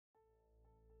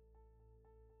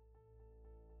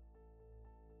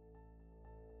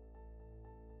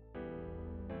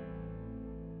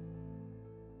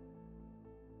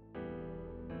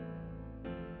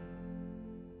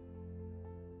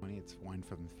It's wine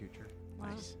from the future. Wow.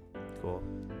 Nice. Cool.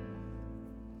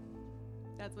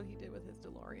 That's what he did with his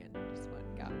DeLorean. Just went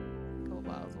and got a couple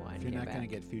bottles of wine. If you're came not going to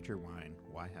back. get future wine,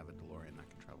 why have a DeLorean that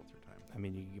can travel through time? I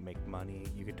mean, you make money.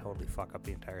 You could totally fuck up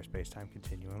the entire space-time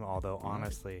continuum. Although,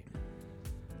 honestly,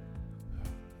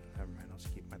 never mind. I'll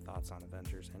just keep my thoughts on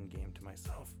Avengers Endgame to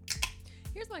myself.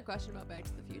 Here's my question about Back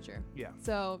to the Future. Yeah.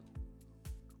 So,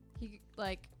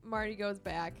 Marty goes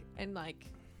back and,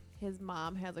 his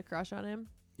mom has a crush on him.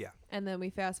 Yeah. And then we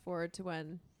fast forward to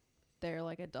when they're,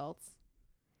 adults.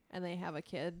 And they have a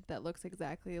kid that looks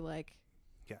exactly like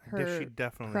Yeah. her She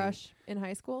definitely. crush in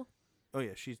high school. Oh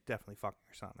yeah, she's definitely fucking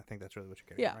her son. I think that's really what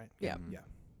you're getting Yeah. at, right? Yeah. Mhm. Yeah.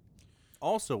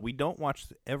 Also, we don't watch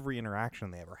every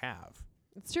interaction they ever have.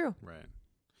 It's true. Right.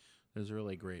 There's a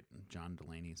really great John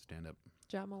Delaney stand-up.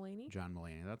 John Mulaney. John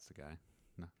Mulaney, that's the guy.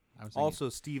 No, I was Also,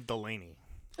 Steve Delaney.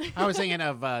 I was thinking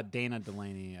of Dana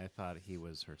Delaney. I thought he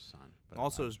was her son. But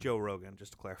Also, is Joe Rogan,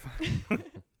 just to clarify.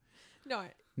 No.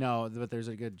 no, but there's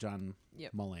a good John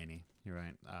Yep. Mulaney. You're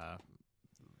right.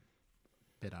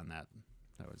 Bit on that.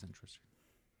 That was interesting.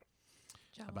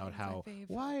 John About Mulaney's how my fave.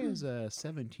 why is a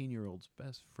 17-year-old's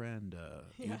best friend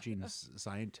Yeah. aging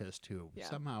scientist who Yeah.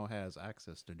 somehow has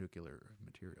access to nuclear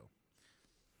material?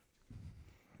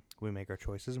 We make our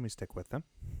choices and we stick with them.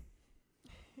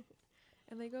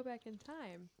 And they go back in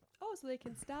time. Oh, so they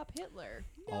can stop Hitler.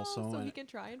 No, Also, so he can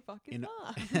try and fuck his in-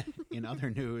 mom. In other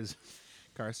news,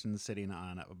 Carson's sitting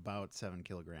on about 7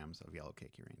 kilograms of yellow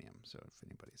cake uranium. So if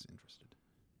anybody's interested,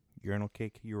 Urinal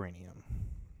cake uranium.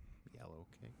 yellow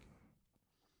cake,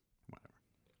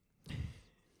 whatever.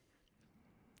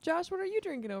 Josh, what are you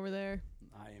drinking over there?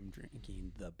 I am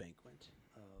drinking the Banquet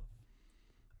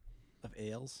of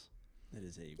ales. It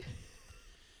is a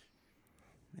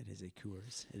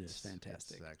Coors. It is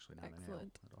fantastic. It's actually not an ale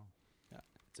Excellent. at all.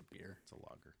 It's a beer. It's a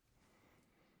lager.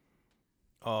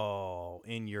 Oh,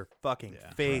 in your fucking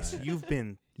Yeah. face. Right. You've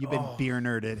been You've been beer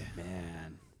nerded.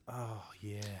 Man, Oh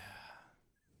yeah.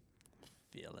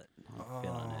 feel it. I'm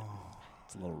feeling it.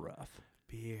 It's a little rough.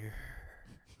 Beer.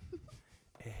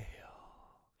 Ale.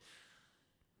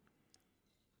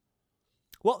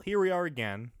 Well, here we are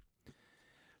again.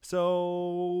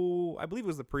 So, I believe it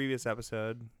was the previous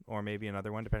episode, or maybe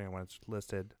another one, depending on when it's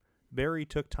listed. Barry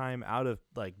took time out of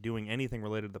doing anything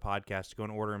related to the podcast to go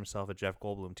and order himself a Jeff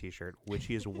Goldblum t-shirt, which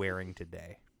he is wearing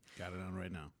today. Got it on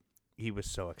right now. He was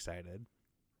so excited.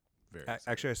 Very.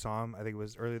 Actually, I saw him, I think it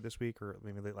was earlier this week or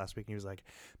maybe late last week, and he was like,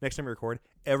 next time we record,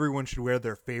 everyone should wear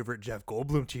their favorite Jeff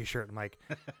Goldblum t-shirt. I'm like,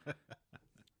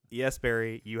 yes,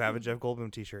 Barry, you have a Jeff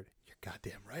Goldblum t-shirt. You're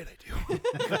goddamn right I do.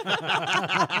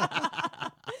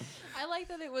 I like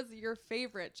that it was your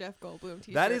favorite Jeff Goldblum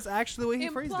t-shirt. That is actually the way he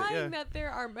phrased it. implying Yeah. that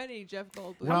there are many Jeff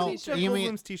Goldblum How many t-shirts. Jeff you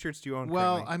mean- Goldblum's t-shirts do you own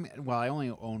well, currently? I only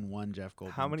own one Jeff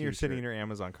Goldblum. How many are sitting in t-shirt. your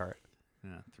Amazon cart?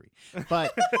 3.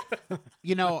 But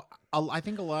I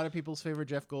think a lot of people's favorite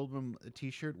Jeff Goldblum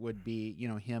t-shirt would be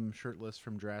him shirtless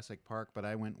from Jurassic Park. But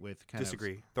I went with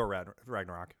Disagree. Thor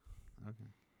Ragnarok. Okay.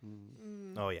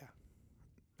 Mm. Oh, yeah.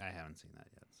 I haven't seen that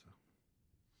yet. So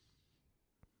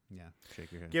yeah,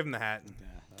 shake your head. Give him the hat. Yeah,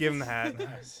 Give him the hat.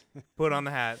 nice. Put on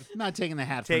the hat. I'm not taking the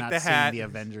hat Take for the not seeing hat. the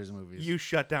Avengers movies. You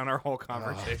shut down our whole Oh,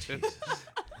 conversation. Jesus.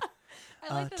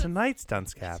 I like that it's- Tonight's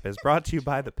Dunce Cap is brought to you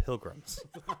by the Pilgrims.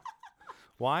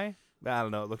 Why? I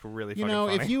don't know. It looked really You fucking know,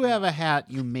 funny. if you have a hat,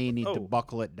 you may need to Oh.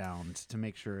 buckle it down to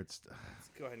make sure it's. Let's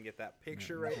go ahead and get that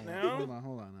picture Hold right on, now.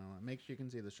 Hold on. Make sure you can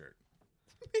see the shirt.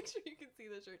 Make sure you can see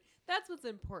the shirt. That's what's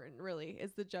important, really,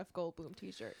 is the Jeff Goldblum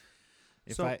t-shirt.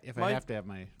 If So I my- have to have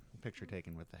my picture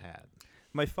taken with the hat.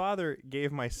 My father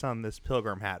gave my son this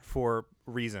pilgrim hat for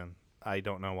reason. I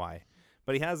don't know why.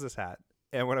 But he has this hat.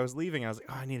 And when I was leaving, I was like,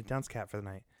 oh, I need a dunce cap for the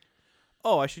night.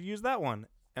 Oh, I should use that one.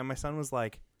 And my son was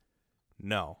like,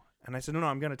 no. And I said, no,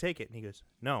 I'm going to take it. And he goes,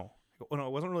 no. I go, well, no,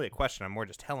 it wasn't really a question. I'm more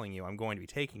just telling you I'm going to be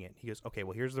taking it. He goes, okay,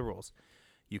 well, here's the rules.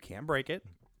 You can't break it.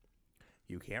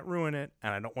 You can't ruin it.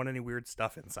 And I don't want any weird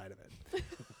stuff inside of it.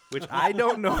 Which I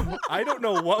don't know. I don't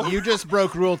know what. You just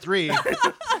broke rule 3.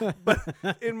 But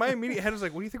in my immediate head, I was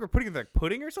like, what do you think we're putting in, like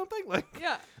pudding or something? Like,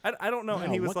 Yeah. I don't know.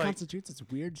 And he was what like, constitutes as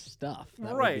weird stuff?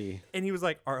 That would right. be- And he was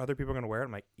like, are other people going to wear it?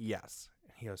 I'm like, yes.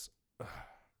 And he goes, ugh.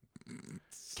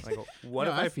 I go, what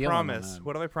No, if I I feel him on promise? that.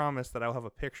 What if I promise that I'll have a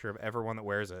picture of everyone that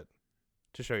wears it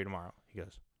to show you tomorrow? He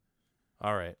goes,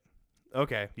 all right.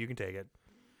 Okay, you can take it.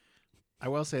 I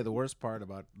will say the worst part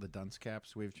about the dunce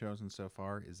caps we've chosen so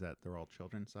far is that they're all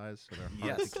children's size, so they're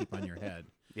hard Yes. to keep on your head.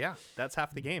 Yeah, that's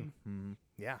half the game. Mhm.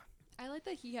 Yeah. I like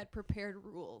that he had prepared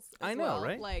rules. I as know, well.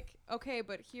 right? Like, okay,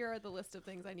 but here are the list of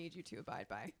things I need you to abide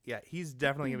by. Yeah, he's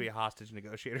definitely going to be a hostage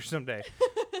negotiator someday.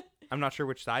 I'm not sure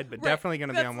which side, but Right, definitely going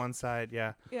to be that's- on one side.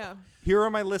 Yeah. Yeah. Here are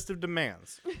my list of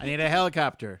demands. I need a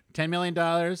helicopter, $10 million,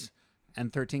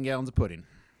 and 13 gallons of pudding.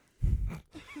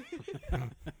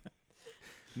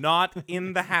 Not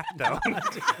in the hat, though.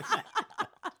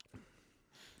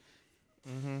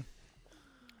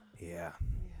 Yeah.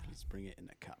 Please bring it in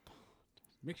a cup.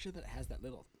 Make sure that it has that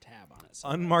little tab on it.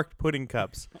 Unmarked pudding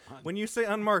cups. When you say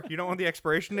unmarked, you don't want the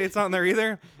expiration dates on there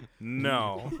either?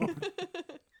 No.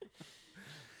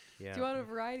 Yeah. Do you want a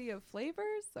variety of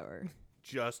flavors or?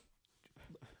 Just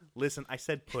listen, I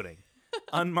said pudding.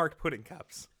 Unmarked pudding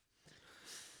cups.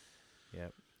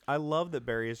 Yep. I love that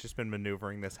Barry has just been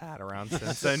maneuvering this hat around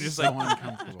since then. Just So like,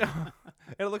 uncomfortable.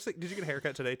 and it looks like, did you get a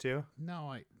haircut today too?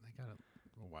 No, I got it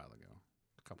a while ago,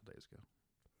 a couple days ago.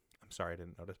 I'm sorry I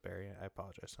didn't notice, Barry. I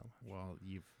apologize so much. Well,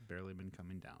 you've barely been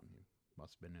coming down. You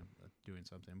must have been doing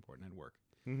something important at work.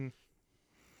 Mm-hmm.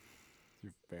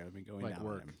 You've barely been going Like down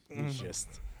work. on him. He's just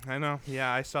I know.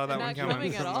 Yeah, I saw that They're one not coming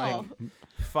coming at from all. like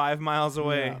 5 miles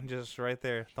away, Yeah. just right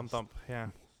there. Thump, thump. Yeah.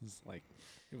 it's like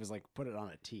it was like put it on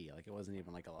a tee. Like it wasn't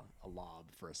even like a lob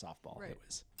for a softball. Right. It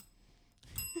was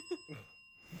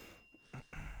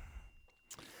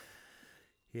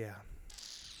Yeah.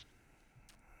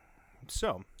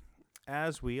 So,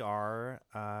 as we are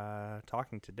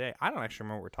talking today, I don't actually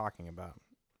remember what we're talking about.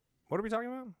 What are we talking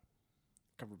about?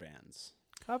 cover bands.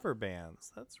 Cover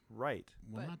bands. That's right.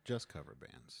 Well, But- not just cover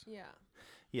bands. Yeah.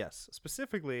 Yes.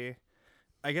 Specifically,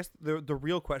 I guess the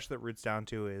real question that roots down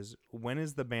to is when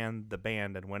is the band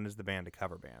and when is the band a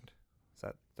cover band? Is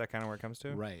that kind of where it comes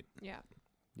to? Right. Yeah.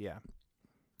 Yeah.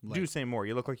 Like, Do say more.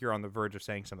 You look like you're on the verge of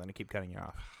saying something. I keep cutting you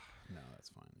off. no, that's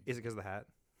fine. Is it because of the hat?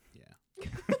 Yeah.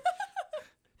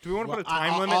 Do we want to Well, put a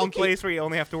time I'll limit keep- in place where you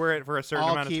only have to wear it for a certain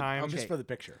I'll amount keep- of time? okay. Just for the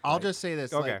picture. I'll right? just say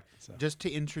this, Okay. like, So just to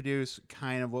introduce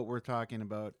kind of what we're talking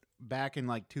about. Back in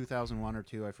like 2001 or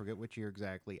 2, I forget which year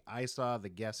exactly, I saw the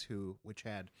Guess Who, which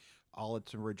had all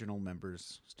its original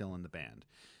members still in the band.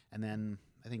 And then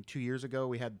I think 2 years ago,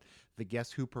 we had the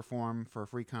Guess Who perform for a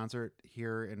free concert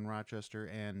here in Rochester,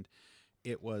 and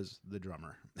it was the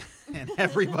drummer. And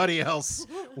everybody else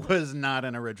was not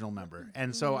an original member.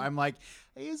 And so I'm like,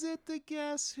 is it the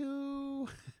Guess Who?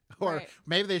 Or Right.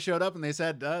 maybe they showed up and they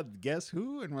said, Guess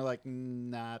Who? And we're like,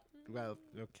 not, well,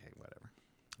 okay, whatever.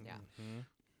 Yeah.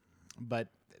 But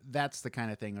that's the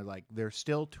kind of thing of like they're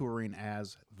still touring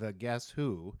as the Guess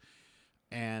Who,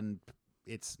 and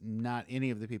it's not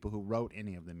any of the people who wrote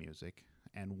any of the music,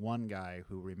 and one guy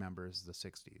who remembers the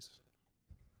 60s.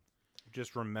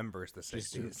 Just remembers the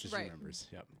just, 60s. just Right. remembers.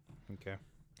 Yep. Okay.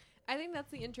 I think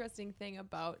that's the interesting thing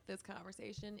about this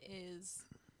conversation is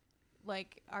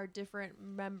like our different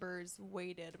members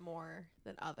weighted more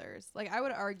than others. Like I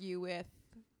would argue with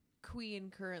Queen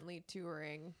currently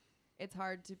touring, it's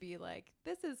hard to be like,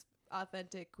 this is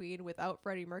authentic Queen without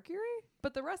Freddie Mercury,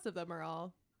 but the rest of them are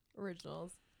all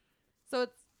originals. So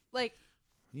it's like,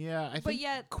 Yeah, I but think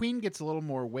yet, Queen gets a little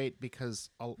more weight because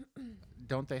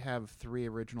don't they have 3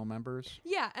 original members?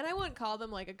 yeah, and I wouldn't call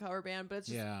them like a cover band, but it's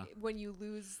just Yeah. when you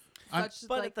lose I'm- such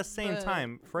But like, at the same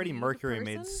time, Freddie lead Mercury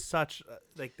made person. such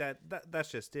like that.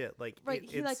 That's just it. Like Right,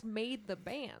 it- he like made the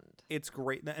band. it's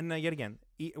great. And yet again,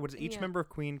 what is each Yeah. member of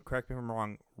Queen? Correct me if I'm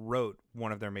wrong. Wrote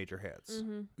one of their major hits.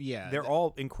 Mm-hmm. Yeah, They're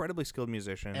all incredibly skilled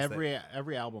musicians. that-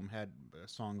 every album had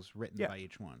songs written Yeah. by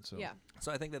each one. So Yeah.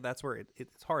 so I think that's where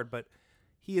it's hard, but.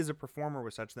 He is a performer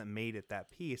with such that made it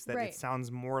that piece that Right. it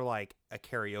sounds more like a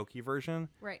karaoke version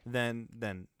Right. than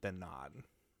not.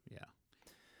 yeah.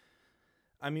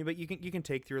 I mean, but you can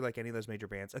take through like any of those major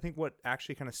bands. I think what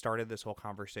actually kind of started this whole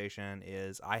conversation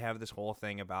is I have this whole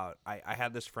thing about I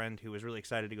had this friend who was really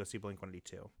excited to go see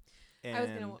Blink-182. And, I was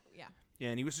gonna, yeah,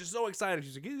 and he was just so excited.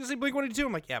 He's like, "You see Blink-182?"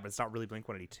 I'm like, "Yeah, but it's not really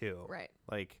Blink-182." right.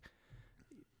 Like,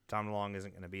 Tom DeLonge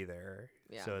isn't going to be there,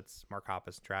 Yeah. so it's Mark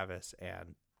Hoppus, Travis,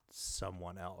 and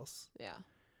someone else. Yeah.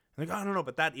 I'm like, "Oh, no,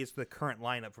 but that is the current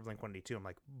lineup for Blink-182." I'm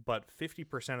like, "But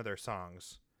 50% of their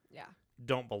songs Yeah.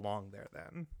 don't belong there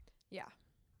then." Yeah.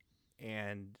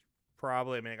 And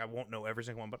probably, I mean, I won't know every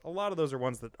single one, but a lot of those are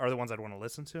the ones I'd want to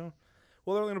listen to.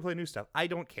 Well, they're only going to play new stuff. I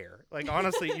don't care. Like,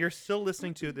 honestly, you're still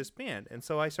listening to this band. And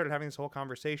so I started having this whole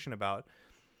conversation about,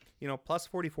 Plus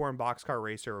 44 and Boxcar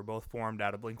Racer were both formed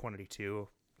out of Blink-182,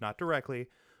 not directly,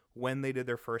 when they did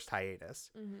their first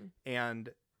hiatus. Mm-hmm. And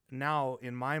now,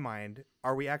 in my mind,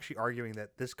 are we actually arguing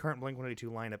that this current Blink-182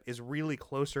 lineup is really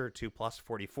closer to Plus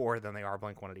 44 than they are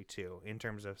Blink-182 in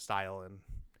terms of style and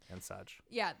such?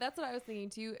 Yeah, that's what I was thinking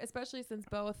too, especially since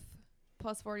both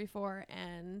Plus 44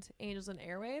 and Angels and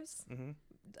Airwaves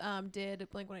Mm-hmm. did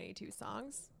Blink-182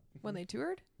 songs when they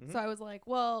toured. Mhm. So I was like,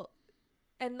 well,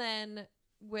 and then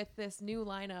with this new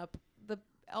lineup,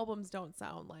 albums don't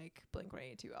sound like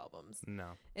Blink-182 albums.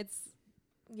 No. It's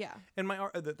yeah. And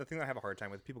the thing that I have a hard time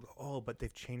with, people go, oh, but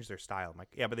they've changed their style. I'm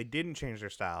like, yeah, but they didn't change their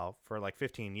style for like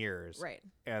 15 years. Right.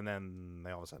 And then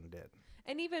they all of a sudden did.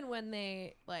 And even when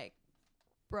they like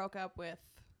broke up with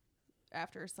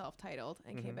after self-titled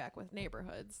and came back with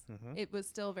Neighborhoods, it was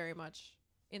still very much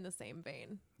in the same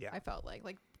vein. Yeah. I felt like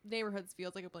Neighborhoods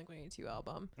feels like a Blink-182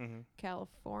 album.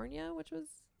 California, which was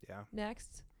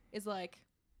next, is like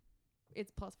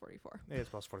it's plus 44. It's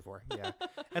plus 44. Yeah.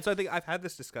 And so I think I've had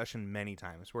this discussion many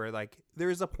times where like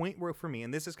there's a point where for me,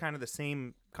 and this is kind of the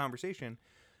same conversation,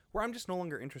 where I'm just no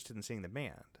longer interested in seeing the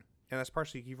band. And that's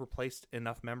partially you've replaced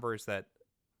enough members that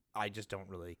I just don't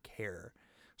really care.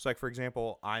 So like, for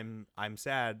example, I'm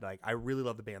sad. Like I really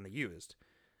love the band They Used.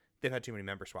 They've had too many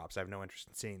member swaps. I have no interest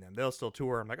in seeing them. They'll still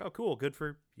tour. I'm like, oh, cool. Good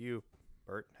for you,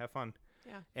 Bert. Have fun.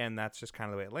 Yeah. And that's just kind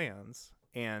of the way it lands.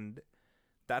 And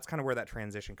that's kind of where that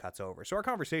transition cuts over. So our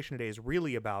conversation today is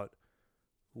really about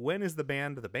when is the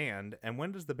band, and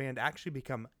when does the band actually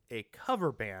become a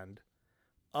cover band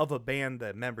of a band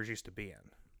that members used to be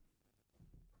in?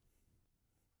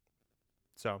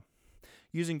 So,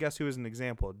 using Guess Who as an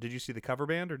example, did you see the cover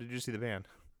band or did you see the band?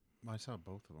 I saw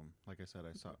both of them. Like I said,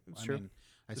 I saw. Sure. I mean,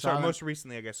 I saw Sorry, them- most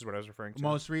recently, I guess is what I was referring to.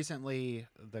 most recently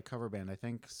the cover band. I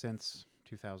think since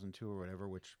 2002 or whatever,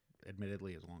 which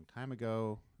admittedly is a long time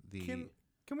ago.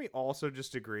 Can we also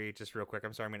just agree, just real quick,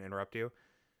 I'm sorry I'm going to interrupt you,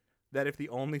 that if the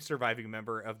only surviving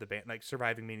member of the band, like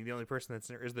surviving meaning the only person that's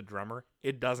there is the drummer,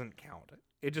 it doesn't count.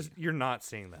 It just, you're not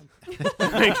seeing them.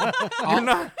 Like, you're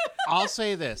not. I'll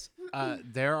say this.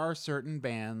 There are certain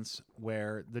bands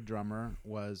where the drummer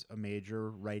was a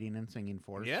major writing and singing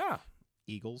force. Yeah.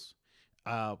 Eagles.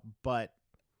 But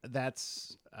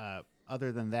that's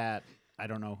other than that, I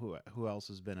don't know who else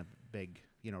has been a big,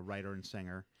 writer and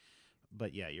singer.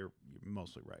 But yeah, you're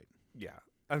mostly right. Yeah.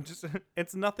 I'm just,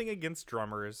 it's nothing against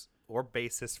drummers or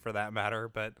bassists for that matter,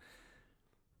 but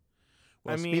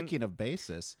Well, I mean, speaking of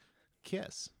bassists,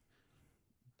 Kiss.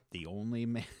 The only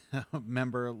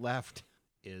member left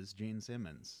is Gene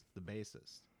Simmons, the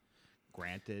bassist.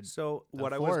 Granted, so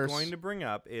what I was going to bring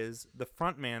up is the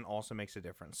front man also makes a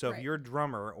difference. So if Right. your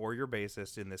drummer or your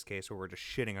bassist, in this case, where we're just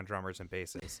shitting on drummers and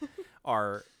bassists,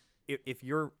 if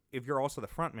you're also the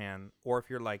front man, or if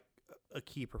you're like a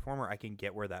key performer, I can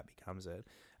get where that becomes it.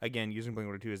 Again, using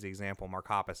Blink-182 as the example, Mark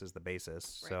Hoppus is the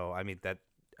bassist. Right. So I mean that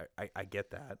I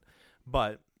get that,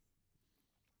 but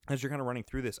as you're kind of running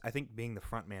through this, I think being the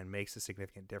front man makes a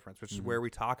significant difference, which is where we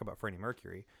talk about Freddie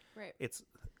Mercury. Right. It's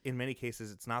in many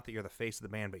cases, it's not that you're the face of the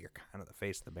band, but you're kind of the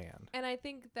face of the band. And I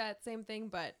think that same thing,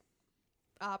 but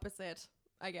opposite,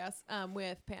 I guess,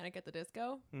 with Panic at the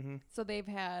Disco. Mm-hmm. So they've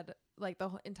had, like,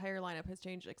 the entire lineup has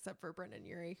changed except for Brendan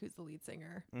Urie, who's the lead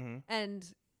singer. Mm-hmm. And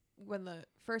when the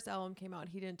first album came out,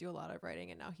 he didn't do a lot of writing,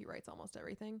 and now he writes almost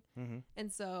everything. Mm-hmm.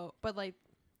 And so, but, like,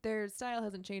 their style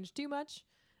hasn't changed too much.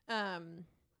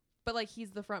 But, like, he's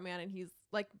the front man, and he's,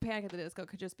 like, Panic at the Disco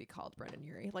could just be called Brendan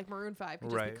Urie. Like, Maroon 5 could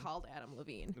just Right. be called Adam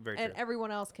Levine. Very and true. everyone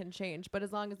else can change. But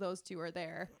as long as those two are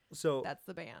there, So that's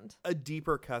the band. a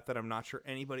deeper cut that I'm not sure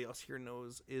anybody else here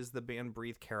knows is the band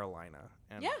Breathe Carolina.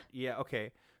 And Yeah.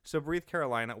 Okay. So Breathe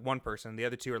Carolina, one person. The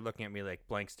other two are looking at me like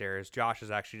blank stares. Josh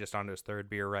is actually just on to his third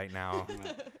beer right now.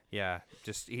 Yeah.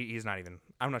 Just he's not even.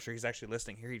 I'm not sure he's actually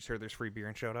listening here. He just heard there's free beer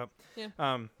and showed up. Yeah.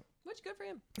 Which, good for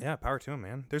him. Yeah. Power to him,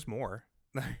 man. There's more.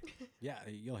 Yeah,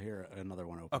 you'll hear another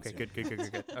one open. Okay, soon.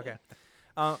 good. Okay.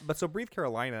 But so Breathe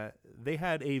Carolina, they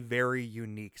had a very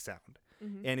unique sound.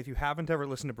 Mm-hmm. And if you haven't ever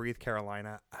listened to Breathe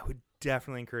Carolina, I would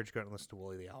definitely encourage you to go out and listen to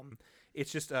Wooly the album. It's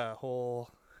just a whole,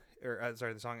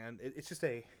 the song, and it's just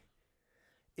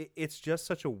it's just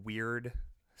such a weird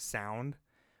sound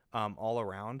all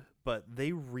around, but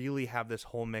they really have this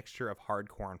whole mixture of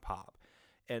hardcore and pop.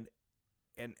 And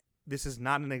this is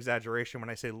not an exaggeration when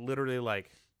I say literally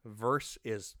like verse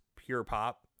is pure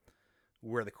pop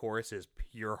where the chorus is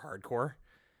pure hardcore,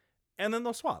 and then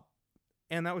they'll swap.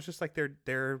 And that was just like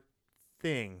their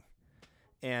thing.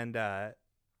 And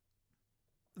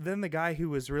then the guy who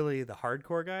was really the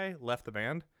hardcore guy left the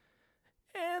band,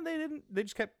 and they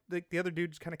just kept the other dude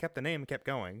just kind of kept the name and kept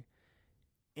going.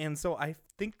 And so I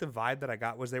think the vibe that I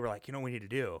got was they were like, you know what we need to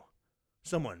do?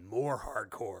 Someone more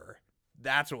hardcore.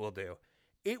 That's what we'll do.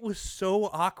 It was so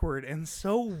awkward and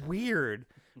so weird.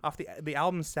 Off the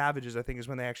album Savages, I think, is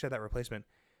when they actually had that replacement.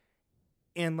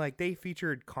 And like they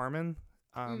featured Carmen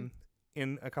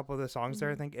in a couple of the songs there,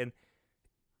 I think, and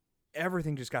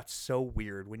everything just got so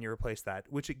weird when you replace that.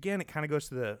 Which again, it kind of goes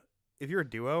to if you're a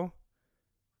duo,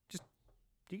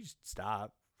 you just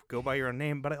stop, go by your own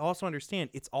name. But I also understand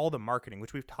it's all the marketing,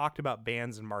 which we've talked about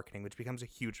bands and marketing, which becomes a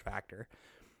huge factor.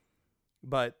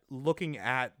 But looking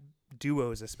at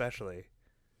duos especially,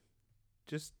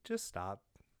 just stop.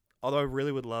 Although I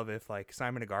really would love if like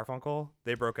Simon and Garfunkel,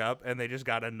 they broke up and they just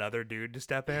got another dude to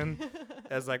step in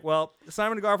as like, well,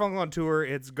 Simon and Garfunkel on tour,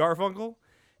 it's Garfunkel,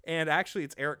 and actually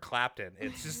it's Eric Clapton.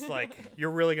 It's just like,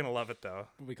 you're really going to love it though.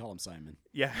 We call him Simon.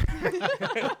 Yeah.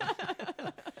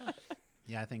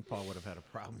 Yeah, I think Paul would have had a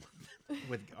problem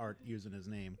with Art using his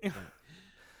name.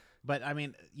 But I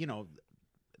mean, you know,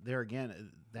 there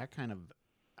again, that kind of,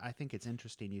 I think it's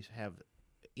interesting. You have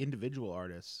individual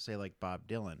artists, say like Bob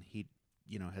Dylan. He,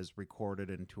 you know, has recorded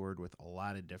and toured with a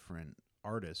lot of different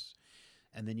artists.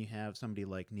 And then you have somebody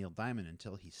like Neil Diamond.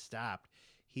 Until he stopped,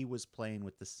 he was playing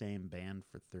with the same band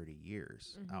for 30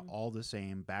 years. All the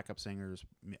same backup singers,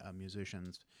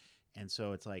 musicians. And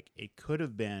so it's like, it could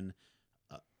have been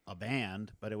a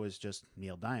band, but it was just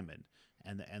Neil Diamond.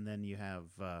 And then you have,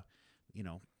 you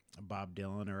know, Bob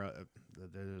Dylan, or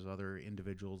there's other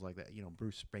individuals like that. You know,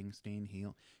 Bruce Springsteen.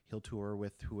 He'll tour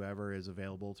with whoever is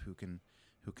available,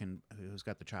 who's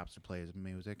got the chops to play his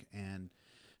music, and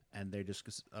they just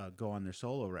go on their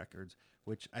solo records,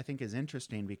 which I think is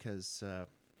interesting because,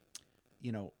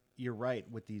 you know, you're right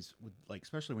with these, like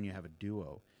especially when you have a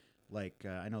duo, like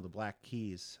I know the Black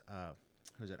Keys,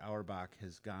 who's at Auerbach,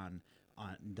 has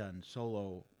done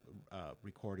solo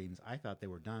recordings. I thought they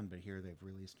were done, but here they've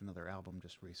released another album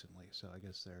just recently, so I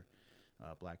guess their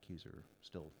Black Keys are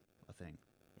still a thing.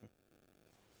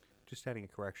 Just adding a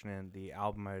correction in, the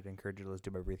album I'd encourage you to listen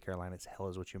to by Breathe Carolina is Hell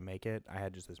Is What You Make It. I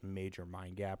had just this major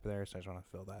mind gap there, so I just want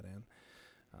to fill that in.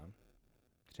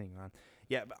 Continuing on.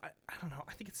 Yeah, but I don't know.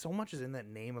 I think it's so much is in that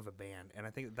name of a band, and I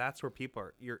think that's where people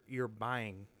are, you're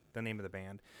buying the name of the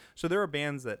band. So there are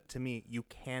bands that, to me, you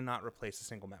cannot replace a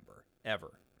single member,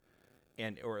 ever.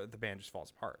 Or the band just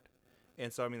falls apart.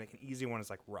 And so, I mean, like an easy one is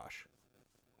like Rush.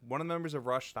 One of the members of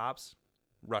Rush stops,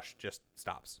 Rush just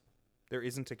stops. There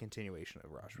isn't a continuation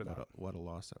of Rush without. What a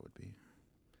loss that would be.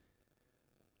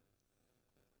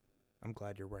 I'm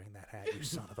glad you're wearing that hat, you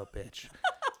son of a bitch.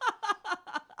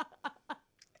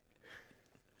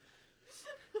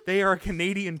 They are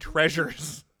Canadian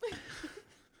treasures.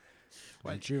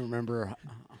 Don't you remember,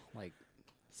 like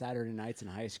Saturday nights in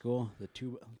high school, the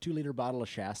 2-liter bottle of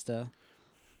Shasta?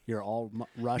 You're all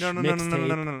Rush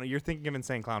mixtape. No. You're thinking of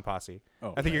Insane Clown Posse.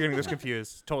 Oh, I think you're getting this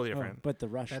confused. Totally different. But the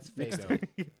Rush. That's mixtape.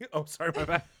 Fago. Oh, sorry, my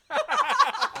bad.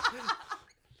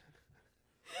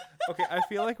 Okay, I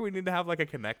feel like we need to have like a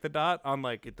connect the dot on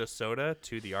like the soda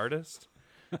to the artist.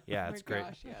 Yeah, Oh it's my great.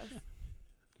 gosh, yes.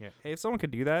 Yeah. Hey, if someone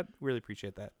could do that, really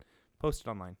appreciate that. Post it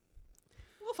online.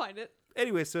 We'll find it.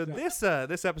 Anyway, so this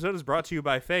episode is brought to you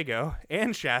by Fago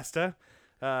and Shasta.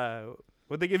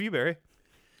 What'd they give you, Barry?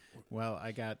 Well,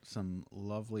 I got some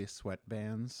lovely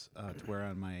sweatbands to wear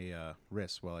on my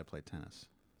wrists while I play tennis.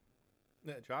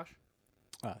 Josh?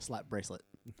 Slap bracelet.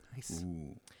 Nice.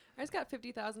 Ooh. I just got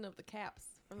 50,000 of the caps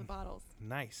from the bottles.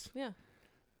 Nice. Yeah.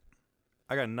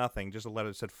 I got nothing. Just a letter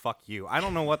that said "fuck you." I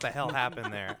don't know what the hell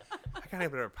happened there. I gotta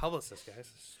have a better publicist, guys.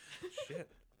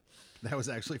 Shit. That was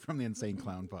actually from the Insane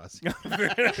Clown Posse.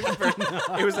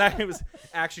 It was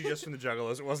actually just from the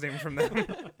Juggalos. It wasn't even from them.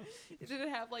 Did it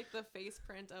have like the face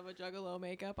print of a Juggalo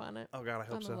makeup on it? Oh god, I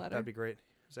hope On the so. letter. That'd be great.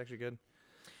 It's actually good.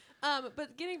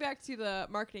 But getting back to the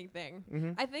marketing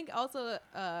thing, I think also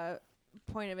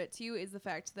point of it too is the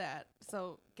fact that,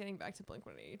 so getting back to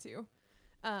Blink-182,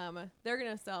 they're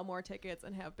gonna sell more tickets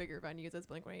and have bigger venues as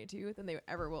Blink-182 than they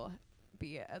ever will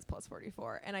be as Plus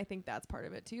 44, and I think that's part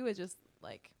of it too. Is just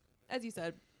like, as you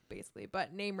said, basically,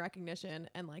 but name recognition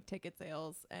and like ticket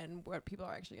sales and what people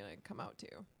are actually gonna come out to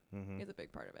is a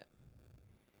big part of it.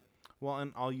 Well,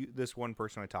 and this one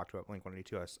person I talked to at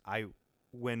Blink-182,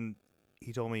 when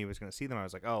he told me he was going to see them, I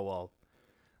was like, oh, well,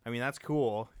 I mean, that's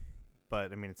cool,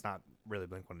 but I mean, it's not really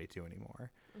Blink-182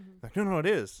 anymore. Like, no, it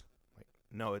is. Like,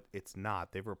 no, it's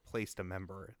not. They've replaced a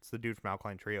member. It's the dude from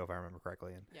Alkaline Trio, if I remember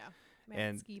correctly. And Yeah, Matt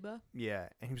And- Skiba. yeah,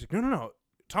 and he was like, no,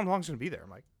 Tom DeLonge's going to be there.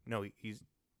 I'm like, no, he's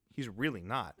really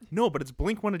not. No, but it's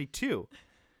Blink-182.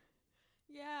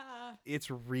 Yeah. It's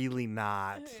really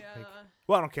not. Yeah. Like,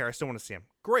 well, I don't care. I still want to see them.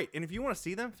 Great. And if you want to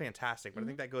see them, fantastic. But I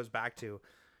think that goes back to,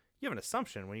 you have an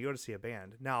assumption when you go to see a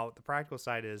band. Now, the practical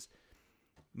side is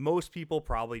most people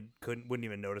probably wouldn't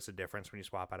even notice a difference when you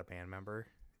swap out a band member.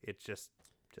 It just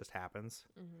happens.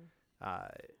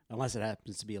 Unless it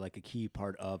happens to be like a key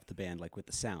part of the band, like with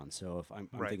the sound. So if I'm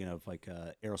Right. thinking of like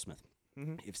Aerosmith,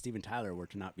 if Steven Tyler were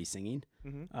to not be singing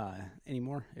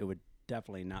anymore, it would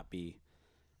definitely not be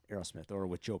Aerosmith, or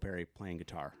with Joe Perry playing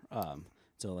guitar.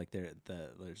 So like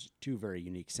there's two very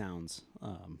unique sounds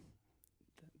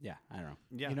Yeah, I don't know.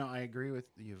 Yeah. You know, I agree with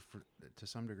you to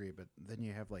some degree, but then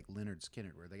you have like Leonard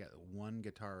Skinner, where they got one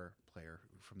guitar player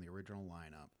from the original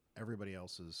lineup. Everybody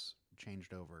else is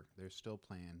changed over. They're still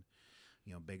playing,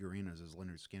 big arenas as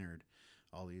Leonard Skinner.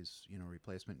 All these,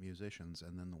 replacement musicians,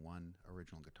 and then the one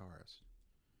original guitarist.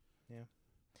 Yeah.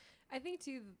 I think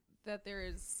too that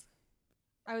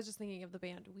I was just thinking of the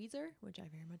band Weezer, which I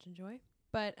very much enjoy.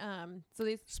 But so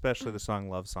these Especially the song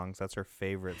Love Songs. That's her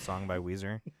favorite song by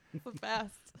Weezer. the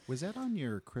best. Was that on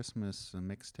your Christmas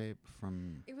mixtape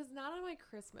from? It was not on my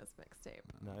Christmas mixtape.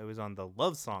 No, it was on the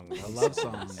Love Songs The Love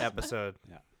Songs. episode.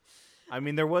 Yeah. I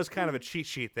mean, there was kind of a cheat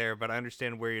sheet there, but I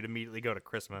understand where you'd immediately go to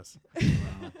Christmas.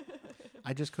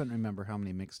 I just couldn't remember how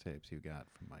many mixtapes you got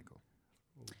from Michael.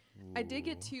 I did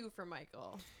get 2 from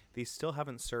Michael. These still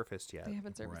haven't surfaced yet. They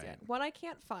haven't surfaced Right. yet. One I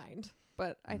can't find,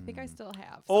 but I think I still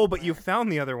have. Oh, but you somewhere.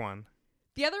 found the other one.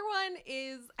 The other one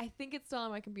is, I think it's still on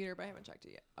my computer, but I haven't checked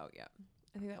it yet. Oh, yeah.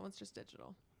 I think that one's just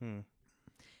digital.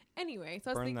 Anyway,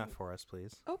 so I was Burn thinking, that for us,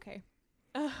 please. okay.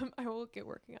 I will get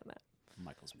working on that.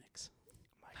 Michael's mix.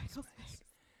 Michael's mix.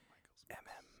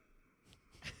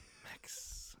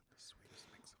 Mix. Sweetest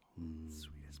mix of all.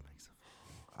 Sweetest mix of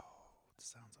Oh, the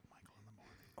sounds of Michael in the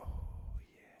morning. Oh,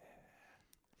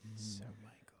 yeah. So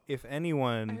Michael. If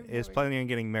anyone I'm is really- planning on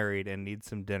getting married and needs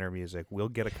some dinner music, we'll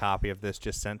get a copy of this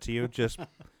just sent to you. Just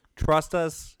trust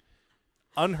us.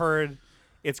 Unheard.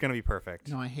 It's going to be perfect.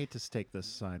 No, I hate to stake this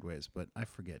sideways, but I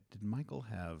forget. Did Michael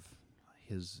have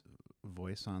his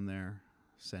voice on there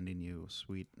sending you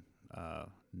sweet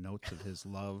notes of his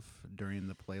love during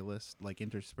the playlist, like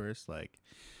interspersed, like,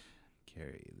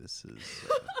 Carrie, this is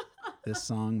this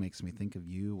song makes me think of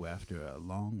you after a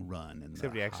long run in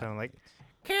Except the he actually sounded like,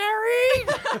 hot- Carrie,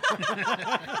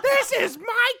 this is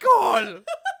Michael.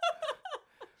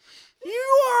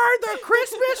 You are the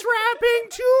Christmas wrapping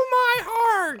to my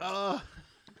heart.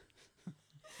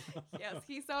 Yes,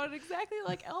 he sounded exactly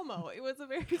like Elmo. It was a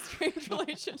very strange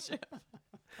relationship.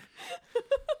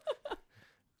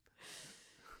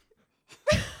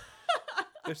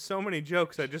 There's so many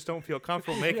jokes I just don't feel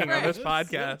comfortable making on Right. this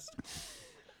podcast.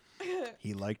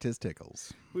 He liked his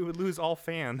tickles. We would lose all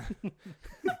fan. We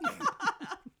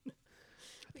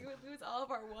would lose all of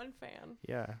our one fan.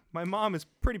 Yeah. My mom is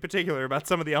pretty particular about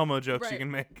some of the Elmo jokes right, you can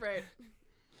make. Right.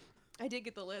 I did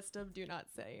get the list of do not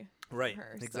say. Right.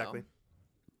 Her, Exactly. So.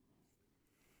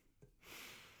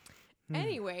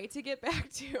 Anyway, to get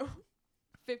back to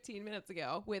 15 minutes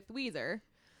ago with Weezer,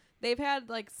 they've had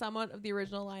like somewhat of the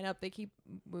original lineup. They keep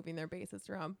moving their bassist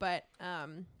around, but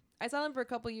I saw them for a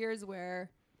couple years where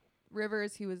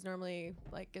Rivers, who was normally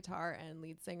like guitar and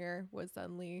lead singer, was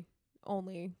suddenly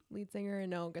only lead singer and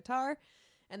no guitar,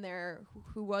 and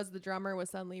who was the drummer was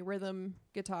suddenly rhythm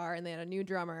guitar, and they had a new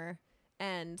drummer,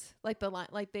 and like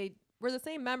they were the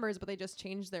same members, but they just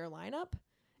changed their lineup,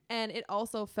 and it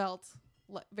also felt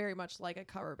very much like a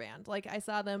cover band. Like I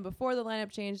saw them before the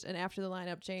lineup changed and after the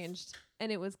lineup changed, and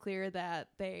it was clear that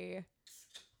they,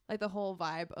 like the whole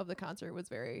vibe of the concert was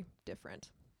very different.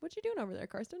 What you doing over there,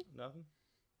 Karsten? Nothing.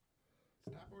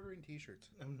 Stop ordering T-shirts.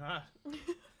 I'm not.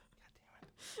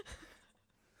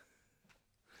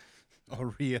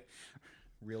 Oh,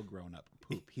 real grown up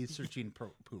poop. He's searching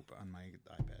poop on my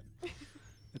iPad.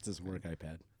 It's his work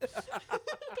iPad.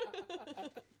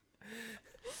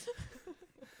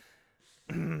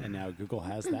 And now Google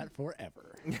has that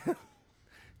forever.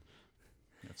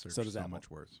 That's So does so Apple. much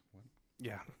worse. What?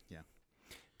 Yeah. Yeah.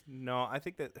 No, I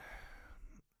think that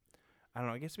I don't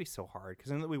know. It gets to be so hard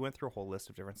because then we went through a whole list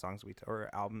of different songs or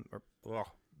album or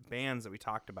bands that we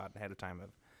talked about ahead of time of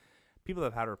people that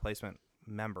have had replacement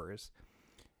members,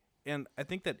 and I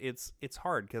think that it's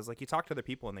hard because like you talk to other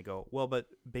people and they go, well, but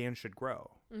bands should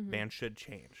grow, bands should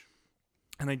change,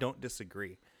 and I don't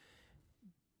disagree,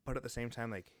 but at the same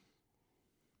time, like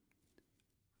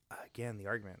again, the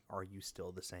argument: are you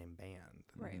still the same band?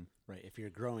 Right. Right. If you're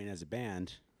growing as a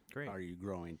band, Great. are you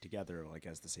growing together like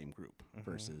as the same group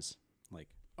versus like,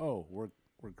 oh, we're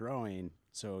growing,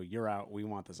 so you're out, we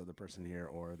want this other person here,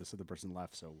 or this other person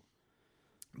left, so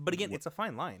But again, it's a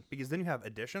fine line because then you have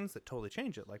additions that totally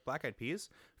change it. Like Black Eyed Peas,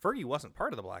 Fergie wasn't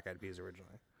part of the Black Eyed Peas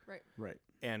originally, Right. right.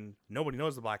 and nobody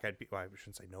knows the Black Eyed Peas. Well, I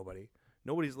shouldn't say nobody.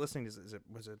 Nobody's listening.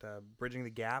 Was it Bridging the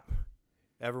Gap?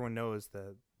 Everyone knows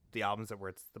the albums that were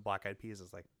it's the Black Eyed Peas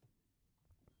is like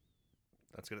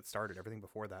that's good. It started. Everything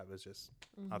before that was just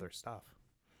other stuff.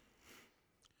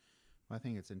 Well, I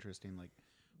think it's interesting. Like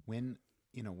when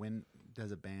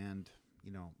does a band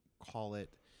call it?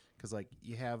 Because like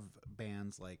you have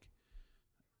bands like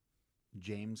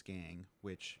James Gang,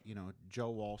 which Joe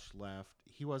Walsh left.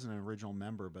 He wasn't an original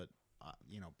member, but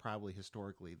probably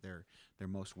historically their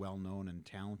most well known and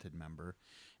talented member,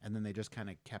 and then they just kind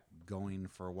of kept going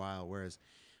for a while. Whereas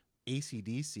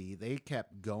AC/DC, they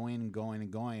kept going and going and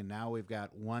going. Now we've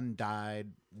got one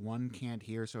died, one can't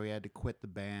hear, so he had to quit the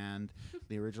band.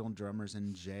 The original drummer's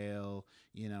in jail,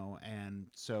 and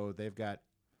so they've got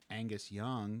Angus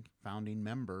Young, founding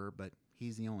member, but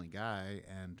he's the only guy,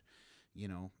 and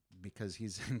because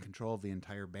he's in control of the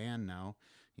entire band now,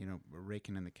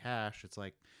 raking in the cash. It's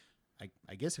like,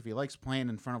 I guess if he likes playing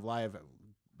in front of live,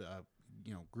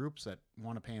 groups that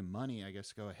want to pay him money, I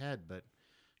guess go ahead, but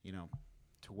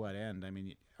to what end? I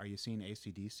mean, are you seeing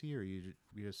AC/DC, or are you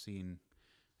just seeing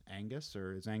Angus,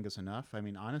 or is Angus enough? I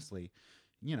mean, honestly,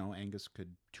 Angus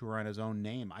could tour on his own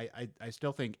name. I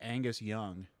still think Angus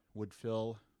Young would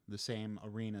fill the same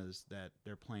arenas that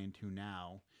they're playing to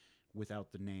now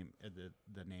without the name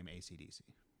the name AC/DC.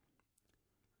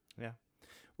 Yeah.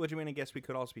 Which, I mean, I guess we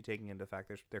could also be taking into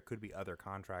fact there could be other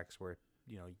contracts where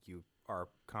you are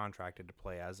contracted to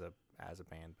play as a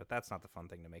band, but that's not the fun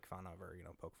thing to make fun of or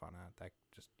poke fun at. That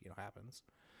just happens.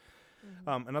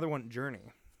 Mm-hmm. Another one,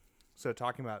 Journey. So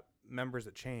talking about members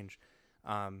that change.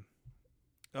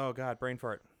 Oh God, brain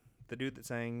fart. The dude that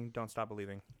sang "Don't Stop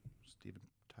Believing." Steven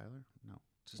Tyler? No.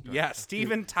 Yeah,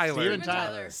 Steven Tyler. Steven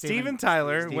Tyler. Steven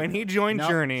Tyler, Steve- when he joined No,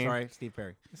 Journey. Sorry, Steve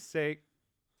Perry. So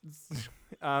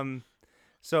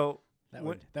That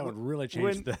when- would really change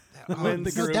when- the when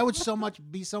the No, group. that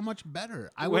would be so much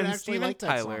better. I would when actually Steven like that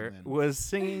Tyler song then. was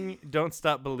singing "Don't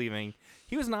Stop Believing,"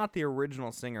 he was not the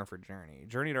original singer for Journey.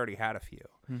 Journey had already had a few,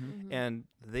 Mm-hmm. and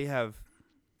they have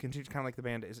continued, kind of like the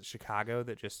band. Is it Chicago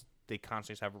that just they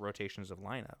constantly have rotations of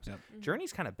lineups? Yep.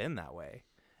 Journey's kind of been that way,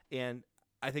 and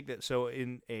I think that so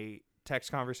in a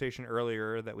text conversation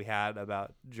earlier that we had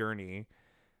about Journey,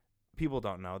 people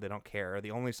don't know, they don't care.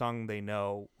 The only song they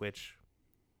know, which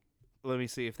let me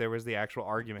see if there was the actual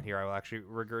argument here. I will actually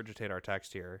regurgitate our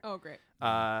text here. Oh, great.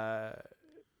 I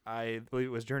believe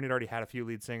it was Journey had already had a few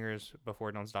lead singers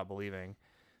before "Don't Stop Believing."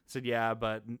 Said yeah,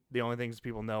 but the only things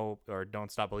people know are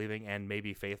 "Don't Stop Believing" and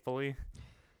maybe "Faithfully,"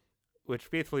 which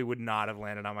 "Faithfully" would not have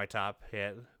landed on my top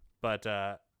hit, but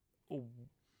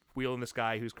 "Wheel in the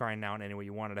Sky," "Who's Crying Now," and "Any Way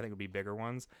You Want It" I think would be bigger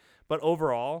ones. But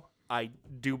overall, I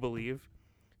do believe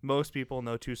most people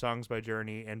know two songs by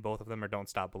Journey, and both of them are "Don't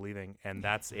Stop Believing," and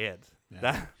that's it. Yeah.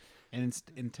 That And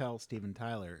until Steven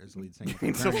Tyler is lead singer, for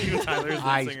Until Journey, Steven Tyler is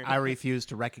lead singer. I refuse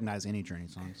to recognize any Journey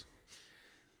songs.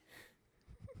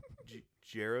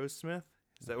 Smith?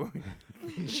 Is that what we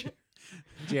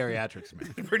Geriatric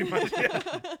Smith. pretty much?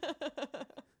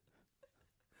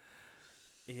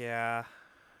 Yeah.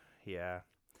 Yeah.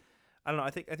 I don't know.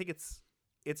 I think it's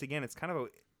again. It's kind of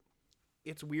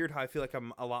it's weird how I feel like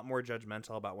I'm a lot more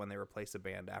judgmental about when they replace a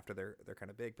band after they're kind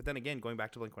of big. But then again, going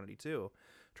back to Blink-182,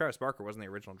 Travis Barker wasn't the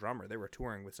original drummer. They were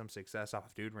touring with some success off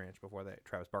of Dude Ranch before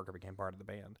Travis Barker became part of the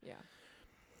band. Yeah.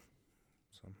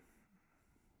 So,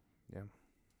 yeah.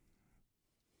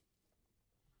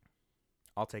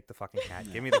 I'll take the fucking hat.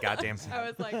 Give me the goddamn hat. I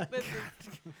was like,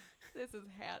 this is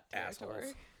hat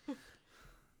territory. Assholes.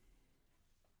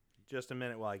 Just a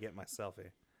minute while I get my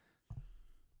selfie.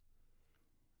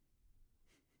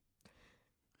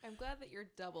 I'm glad that you're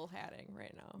double hatting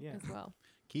right now Yeah. as well.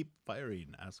 Keep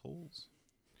firing, assholes.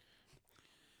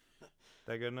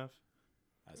 That good enough?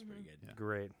 That's pretty good. Yeah.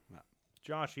 Great. Wow.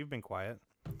 Josh, you've been quiet.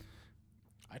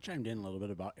 I chimed in a little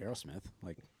bit about Aerosmith,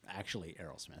 like actually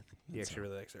Aerosmith. He So, actually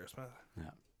really likes Aerosmith.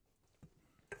 yeah.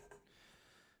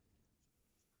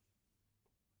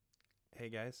 Hey,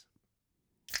 guys.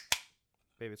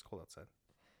 Baby, it's cold outside.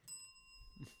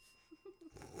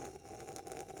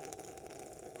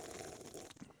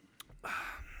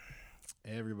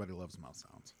 Everybody loves mouth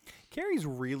sounds. Carrie's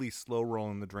really slow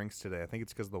rolling the drinks today. I think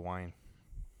it's because of the wine.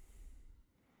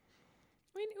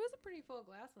 I mean, it was a pretty full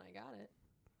glass when I got it.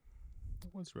 It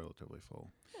was relatively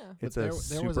full. Yeah, It's But a there was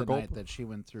super a gulp. night that she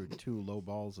went through 2 low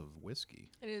balls of whiskey.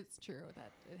 it is true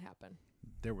that it happened.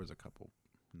 There was a couple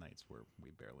nights where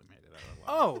we barely made it out of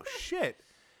Oh, shit.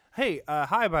 Hey,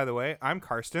 hi, by the way. I'm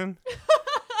Karsten.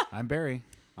 I'm Barry.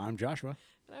 I'm Joshua.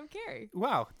 And I'm Carrie.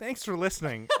 Wow, thanks for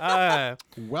listening.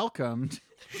 Welcome.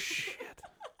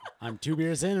 I'm 2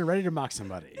 beers in and ready to mock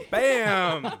somebody.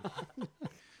 Bam!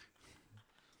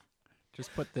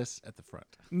 Just put this at the front.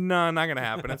 No, not going to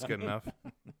happen. It's good enough.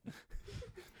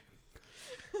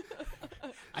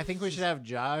 I think we should have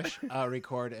Josh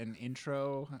record an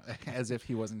intro as if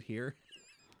he wasn't here.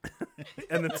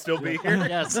 And then still be here.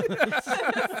 Yes.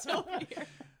 Still here.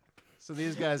 So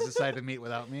these guys decided to meet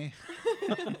without me.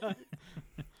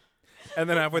 And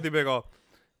then halfway through, big ol',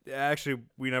 actually,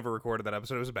 we never recorded that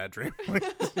episode. It was a bad dream.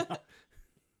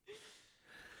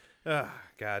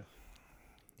 God.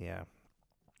 Yeah.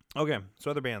 Okay,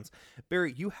 so other bands.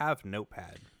 Barry, you have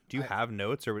Notepad. Do you have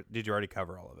notes, or did you already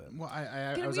cover all of it? Well,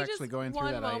 I Can was we actually just going through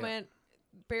one that. moment?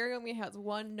 Barry only has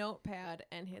one notepad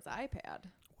and his iPad.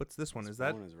 What's this one? Is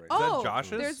that Phone is right Oh, Josh's?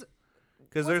 there's.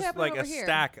 Because what's there's happening like a over here?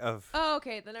 stack of. Oh,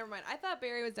 okay. Then never mind. I thought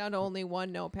Barry was down to only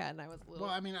one notepad, and I was a little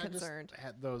Well, I mean, concerned. I just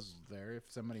had those there if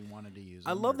somebody wanted to use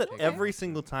I them. love or that take every notes.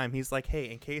 single time he's like, "Hey,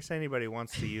 in case anybody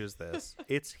wants to use this,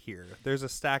 it's here. There's a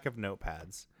stack of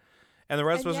notepads," and the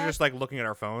rest And of us are yet- just like looking at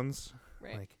our phones.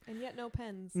 Right. Like, And yet no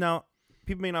pens. now,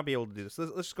 people may not be able to do this.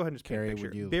 Let's just go ahead and just paint a Carrie, picture.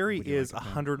 would you- Barry would you is like a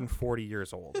pen? 140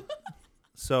 years old,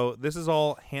 so this is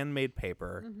all handmade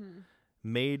paper, Mm-hmm.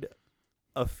 made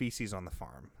of feces on the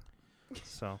farm.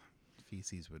 So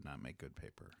Feces would not make good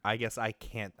paper. I guess I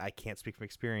can't speak from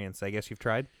experience. I guess you've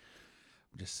tried.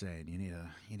 I'm just saying, you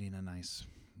need a nice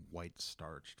white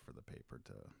starch for the paper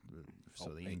to so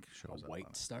the ink shows a up. white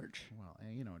on it. starch. Well,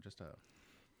 just a.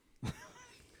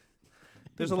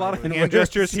 There's a lot of And hand we're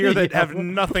gestures here that yeah. have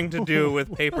nothing to do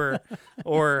with paper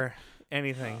or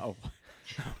anything. Oh,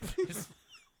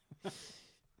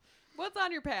 What's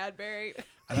on your pad, Barry?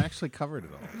 I've actually covered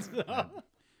it all.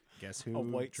 Guess Who, A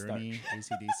white Journey,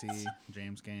 AC/DC,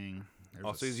 James Gang. There's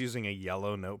Also, a he's using a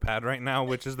yellow notepad right now,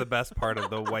 which is the best part of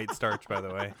the white starch, by the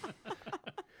way.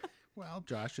 Well,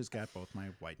 Josh has got both my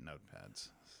white notepads,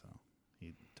 so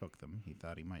he took them. He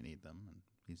thought he might need them, and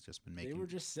he's just been they making. were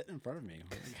just sitting in front of me.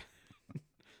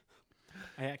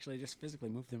 I actually just physically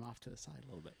moved them off to the side a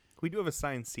little bit. We do have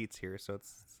assigned seats here, so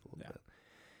it's a little Yeah. bit.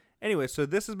 Anyway, so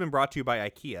this has been brought to you by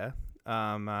IKEA.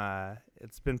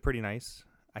 It's been pretty nice.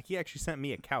 IKEA actually sent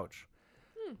me a couch.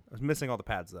 I was missing all the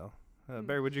pads, though.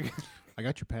 Barry, would you? I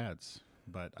got your pads,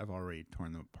 but I've already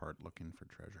torn them apart looking for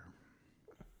treasure.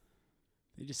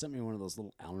 They just sent me one of those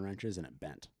little Allen wrenches and it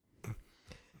bent.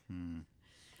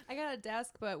 I got a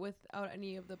desk, but without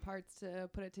any of the parts to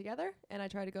put it together. And I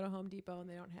tried to go to Home Depot, and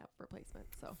they don't have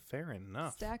replacements. So Fair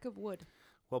enough. stack of wood.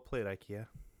 Well played, IKEA.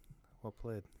 Well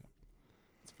played.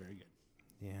 It's very good.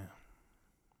 Yeah.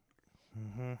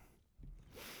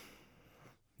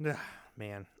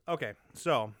 Man. Okay.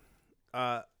 So,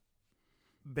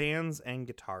 bands and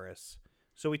guitarists.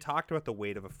 So we talked about the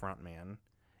weight of a front man,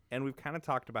 and we've kind of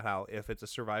talked about how if it's a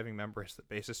surviving member, it's the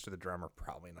bassist or the drummer,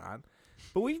 probably not.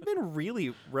 But we've been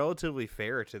really relatively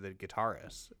fair to the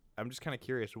guitarist. I'm just kind of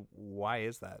curious, why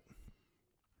is that?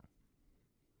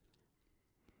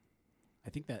 I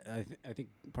think that I think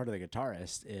part of the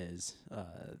guitarist is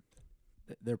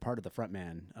they're part of the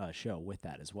frontman show with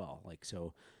that as well. Like,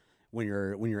 so when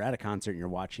you're at a concert and you're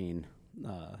watching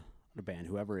a band,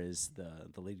 whoever is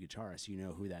the lead guitarist, you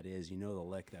know who that is. You know the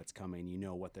lick that's coming. You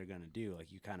know what they're gonna do.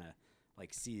 Like, you kind of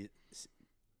like see.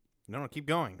 No, keep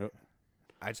going. Oh.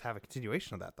 I just have a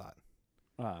continuation of that thought.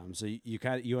 So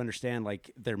you understand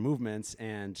like their movements,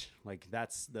 and like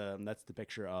that's the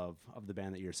picture of the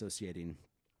band that you're associating.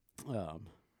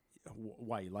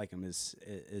 Why you like them is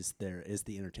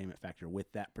the entertainment factor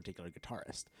with that particular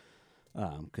guitarist,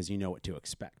 because you know what to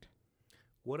expect.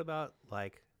 What about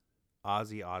like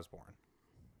Ozzy Osbourne?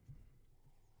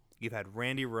 You've had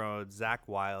Randy Rhoads, Zakk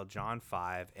Wylde, John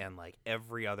Five, and like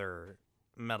every other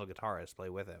metal guitarist play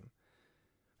with him.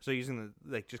 So using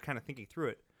just kind of thinking through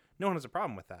it, no one has a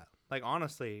problem with that. Like,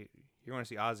 honestly, you want to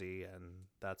see Ozzy, and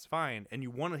that's fine. And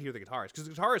you want to hear the guitarists, because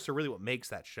the guitarists are really what makes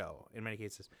that show in many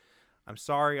cases. I'm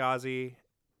sorry, Ozzy.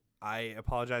 I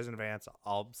apologize in advance.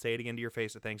 I'll say it again to your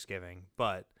face at Thanksgiving.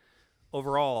 But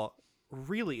overall,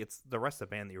 really, it's the rest of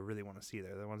the band that you really want to see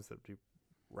there. They're the ones that do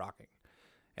rocking.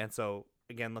 And so,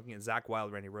 again, looking at Zakk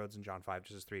Wylde, Randy Rhoads, and John Five,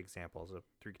 just as three examples of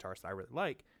three guitarists I really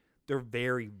like, they're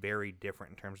very, very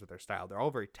different in terms of their style. They're all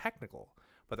very technical,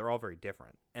 but they're all very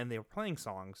different. And they were playing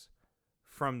songs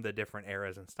from the different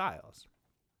eras and styles.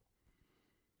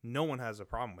 No one has a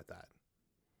problem with that.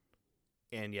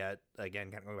 And yet, again,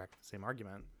 kind of going back to the same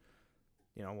argument,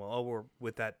 we're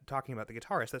with that talking about the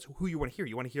guitarist. That's who you want to hear.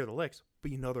 You want to hear the licks,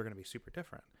 but you know they're going to be super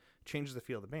different. Changes the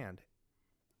feel of the band.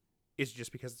 Is it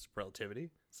just because it's relativity?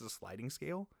 It's a sliding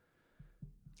scale?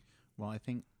 Well, I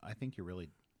think you're really,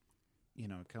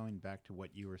 going back to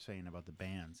what you were saying about the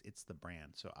bands, it's the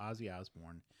brand. So Ozzy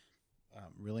Osbourne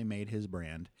really made his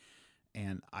brand,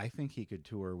 and I think he could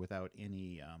tour without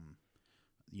any,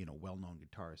 well-known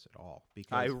guitarists at all.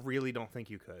 Because I really don't think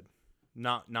you could.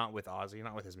 Not with Ozzy,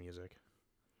 not with his music.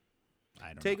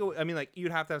 I don't know.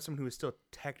 You'd have to have someone who is still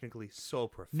technically so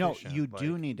proficient. No, you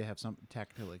do need to have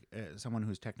someone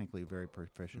who's technically very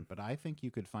proficient. But I think you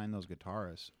could find those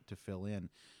guitarists to fill in.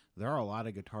 There are a lot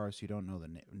of guitarists you don't know the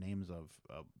names of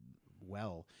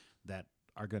well that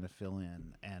are going to fill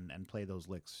in and play those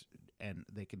licks, and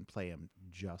they can play them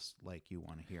just like you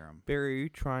want to hear them. Barry, are you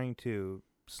trying to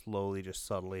slowly, just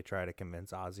subtly try to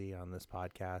convince Ozzy on this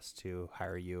podcast to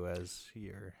hire you as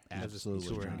your Absolutely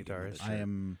touring trying to get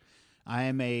guitarist? I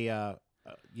am a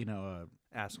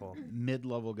Asshole.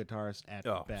 mid-level guitarist at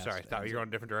Oh, best. sorry. I thought you were going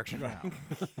a different direction.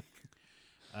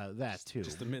 That too.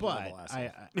 Just a mid-level but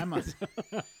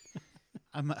asshole.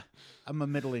 I'm a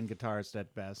middling guitarist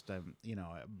at best.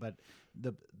 But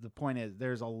the point is,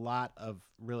 there's a lot of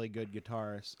really good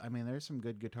guitarists. I mean, there's some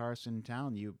good guitarists in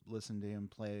town. You listen to him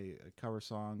play cover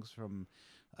songs from,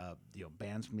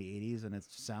 bands from the '80s, and it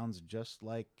sounds just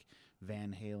like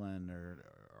Van Halen or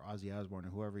Ozzy Osbourne or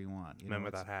whoever you want. Men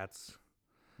Without Hats.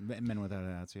 Men Without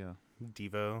Hats, yeah.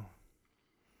 Devo.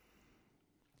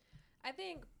 I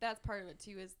think that's part of it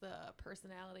too, is the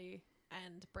personality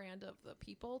and brand of the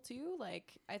people too.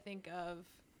 Like, I think of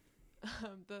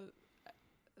the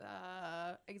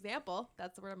example,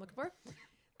 that's the word I'm looking for,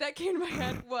 that came to my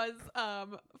head was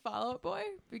Fall Out Boy,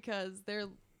 because their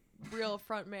real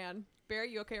front man,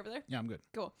 Barry, you okay over there? Yeah, I'm good.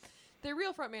 Cool. Their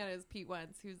real front man is Pete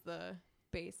Wentz, who's the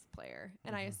bass player.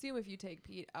 And I assume if you take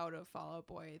Pete out of Fall Out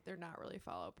Boy, they're not really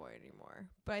Fall Out Boy anymore.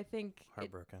 But I think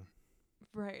Heartbroken.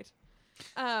 right.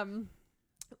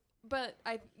 But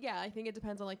I think it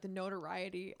depends on like the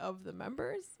notoriety of the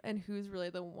members and who's really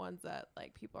the ones that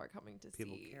like people are coming to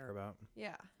People see. care about.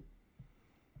 Yeah.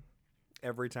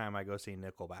 Every time I go see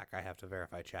Nickelback, I have to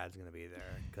verify Chad's going to be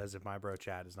there. Because if my bro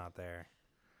Chad is not there,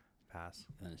 pass.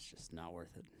 Then it's just not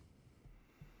worth it.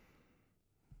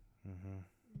 Mm-hmm.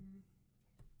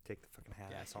 Take the fucking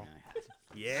hat, asshole.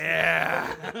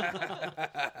 Yeah.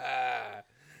 Yeah.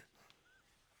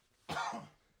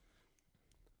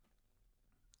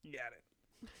 You got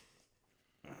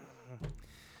it.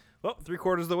 Well,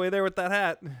 3/4 of the way there with that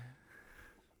hat.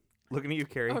 Looking at you,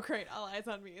 Carrie. Oh, great. All eyes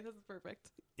on me. This is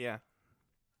perfect. Yeah.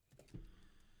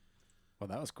 Well,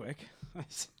 that was quick.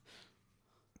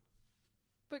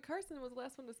 But Carson was the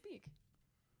last one to speak.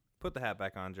 Put the hat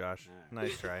back on, Josh. Alright.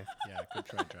 Nice try. Yeah, good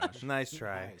try, Josh. Nice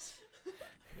try. Nice.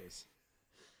 Nice.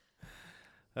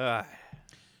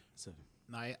 So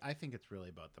No, I think it's really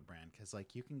about the brand, because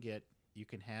like you can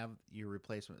have your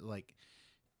replacement. Like,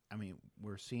 I mean,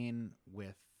 we're seeing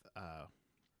with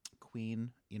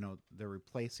Queen, they're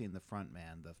replacing the front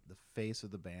man, the face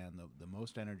of the band, the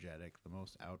most energetic, the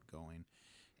most outgoing,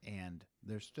 and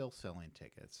they're still selling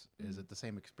tickets. Is it the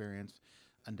same experience?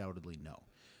 Undoubtedly no,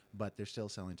 but they're still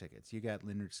selling tickets. You got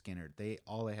Lynyrd Skynyrd.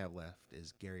 All they have left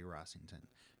is Gary Rossington.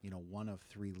 One of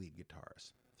 3 lead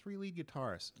guitarists. 3 lead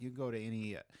guitarists. You go to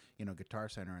any guitar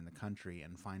center in the country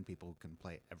and find people who can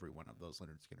play every one of those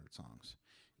Lynyrd Skynyrd songs.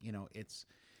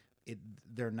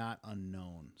 They're not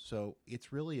unknown. So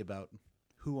it's really about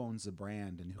who owns the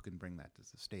brand and who can bring that to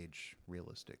the stage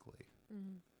realistically.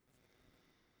 Mm-hmm.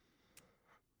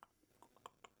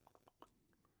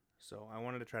 So I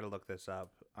wanted to try to look this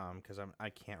up because I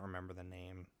can't remember the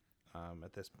name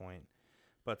at this point.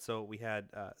 But so we had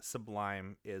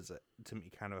Sublime is, to me,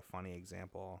 kind of a funny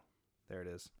example. There it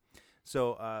is.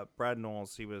 So Brad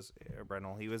Knowles, he was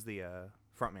the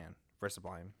frontman for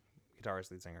Sublime,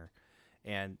 guitarist, lead singer,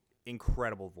 and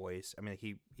incredible voice. I mean,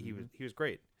 he was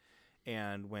great.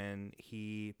 And when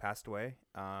he passed away,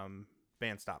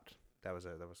 band stopped. That was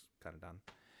kind of done.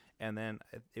 And then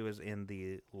it was in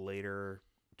the later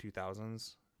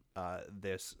 2000s.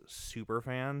 This super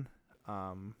fan,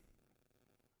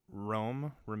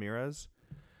 Rome Ramirez,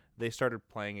 they started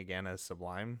playing again as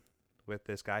Sublime with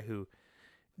this guy who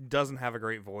doesn't have a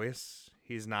great voice.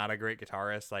 He's not a great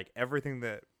guitarist. Like everything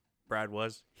that Brad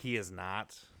was, he is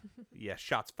not. Yeah,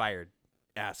 shots fired.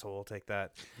 Asshole, take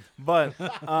that. But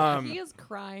He is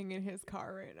crying in his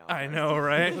car right now. I know,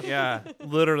 right? Yeah,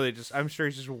 literally. I'm sure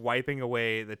he's just wiping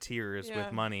away the tears Yeah.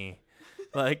 with money.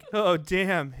 Like, oh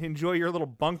damn! Enjoy your little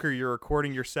bunker you're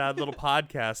recording your sad little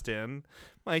podcast in.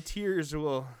 My tears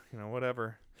will,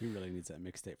 whatever. he really needs that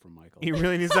mixtape from Michael. He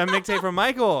really needs that mixtape from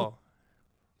Michael.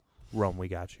 Rome, we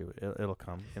got you. It'll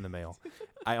come in the mail.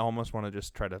 I almost want to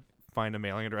just try to find a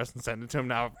mailing address and send it to him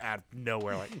now out of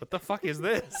nowhere. Like, what the fuck is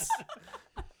this?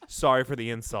 Sorry for the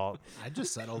insult. I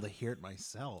just settled to hear it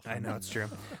myself. I know, it's true.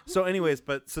 So anyways,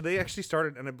 so they actually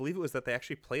started, and I believe it was that they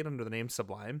actually played under the name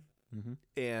Sublime,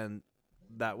 and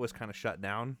that was kind of shut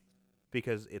down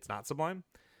because it's not Sublime.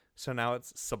 So now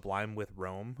it's Sublime with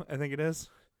Rome, I think it is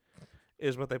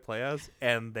what they play as,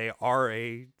 and they are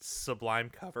a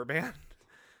Sublime cover band.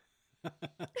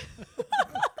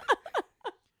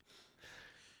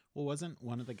 Well, wasn't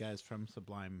one of the guys from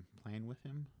Sublime playing with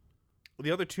him? The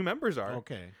other 2 members are.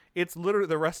 Okay. It's literally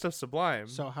the rest of Sublime.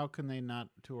 So how can they not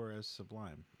tour as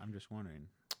Sublime? I'm just wondering.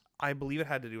 I believe it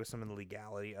had to do with some of the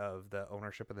legality of the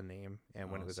ownership of the name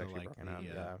and when it was So actually like broken up.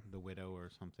 Yeah. the widow or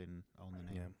something owned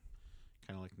the name. Yeah.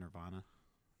 Kind of like Nirvana.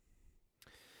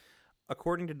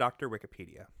 According to Dr.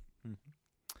 Wikipedia,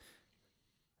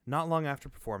 not long after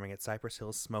performing at Cypress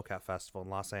Hills Smokeout Festival in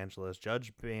Los Angeles, a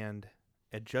judge banned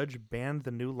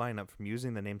the new lineup from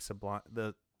using the name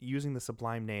using the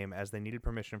Sublime name, as they needed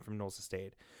permission from Knowles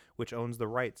Estate, which owns the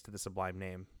rights to the Sublime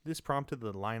name. This prompted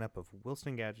the lineup of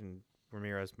Wilson, Gage, and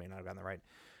Ramirez, may not have gotten that right,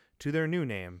 to their new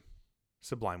name,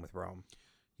 Sublime with Rome,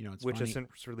 You know, it's which funny. has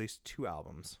since released 2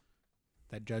 albums.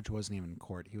 That judge wasn't even in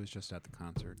court. He was just at the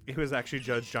concert. It was actually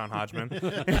Judge John Hodgman.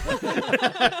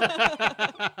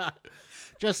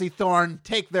 Jesse Thorne,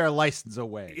 take their license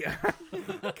away. Yeah.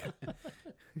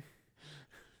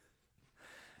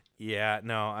 Yeah,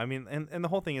 no, I mean, and the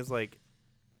whole thing is like,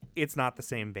 it's not the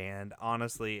same band.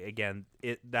 Honestly, again,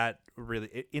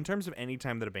 in terms of any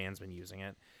time that a band's been using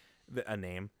it, a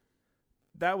name,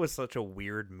 that was such a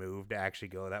weird move to actually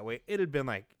go that way. It had been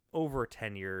like over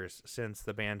 10 years since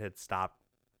the band had stopped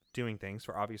doing things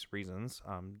for obvious reasons.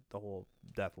 The whole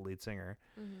death of lead singer.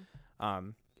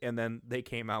 And then they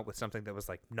came out with something that was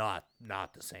like not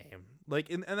the same. Like,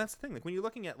 and that's the thing. Like, when you're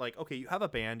looking at like, okay, you have a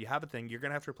band, you have a thing, you're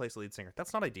gonna have to replace the lead singer.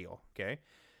 That's not ideal, okay?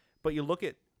 But you look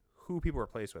at who people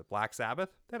replaced with. Black Sabbath,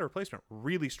 they had a replacement,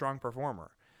 really strong performer.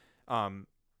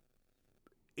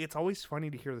 It's always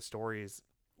funny to hear the stories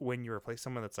when you replace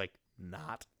someone that's like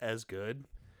not as good.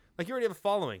 Like, you already have a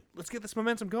following. Let's get this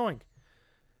momentum going.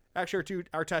 Actually,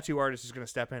 our tattoo artist is gonna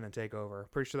step in and take over.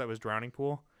 Pretty sure that was Drowning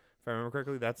Pool. If I remember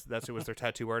correctly, that's who was their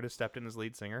tattoo artist, stepped in as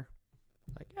lead singer.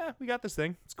 Like, yeah, we got this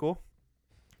thing. It's cool.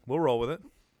 We'll roll with it.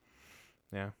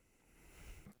 Yeah.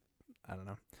 I don't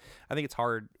know. I think it's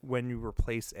hard when you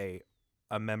replace a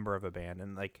member of a band,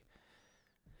 and like,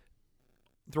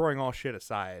 throwing all shit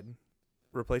aside,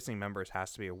 replacing members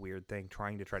has to be a weird thing,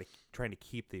 trying to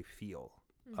keep the feel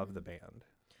of the band.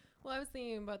 Well, I was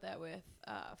thinking about that with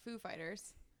Foo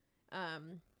Fighters,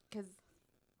 because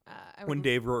When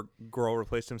Dave Grohl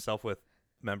replaced himself with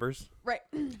members, right,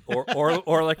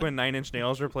 or like when Nine Inch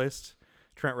Nails replaced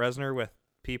Trent Reznor with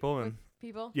people and with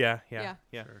people, yeah.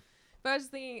 Sure. But I was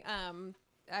just thinking,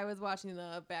 I was watching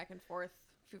the Back and Forth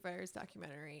Foo Fighters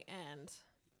documentary, and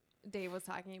Dave was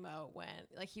talking about when,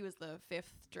 like, he was the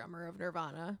 5th drummer of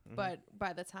Nirvana, but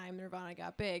by the time Nirvana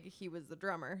got big, he was the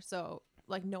drummer. So,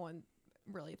 like, no one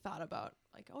really thought about,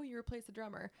 like, oh, you replaced the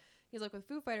drummer. He's like, with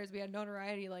Foo Fighters, we had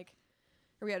notoriety, like,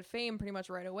 or we had fame pretty much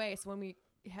right away. So when we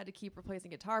had to keep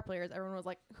replacing guitar players, everyone was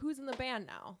like, who's in the band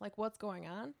now? Like, what's going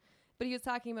on? But he was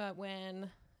talking about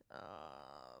when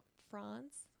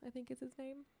Franz, I think is his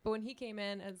name. But when he came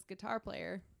in as guitar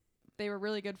player, they were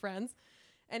really good friends.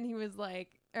 And he was like,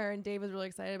 and Dave was really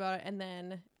excited about it. And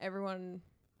then everyone,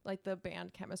 like, the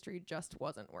band chemistry just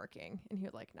wasn't working. And he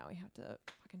was like, now we have to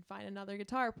fucking find another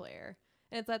guitar player.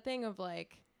 And it's that thing of,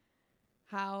 like,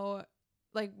 how,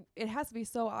 like, it has to be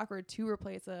so awkward to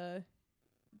replace a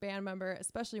band member,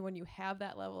 especially when you have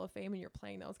that level of fame and you're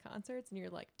playing those concerts and you're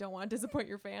like, don't want to disappoint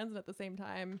your fans, and at the same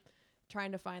time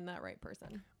trying to find that right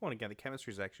person. Well, and again, the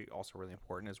chemistry is actually also really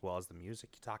important, as well as the music.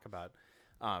 You talk about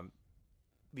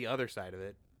the other side of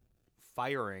it,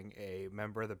 firing a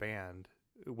member of the band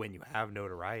when you have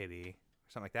notoriety or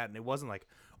something like that. And it wasn't like,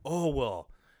 oh, well,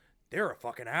 they're a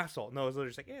fucking asshole. No, it was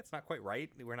literally just like, it's not quite right.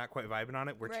 We're not quite vibing on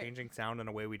it. We're Right. changing sound in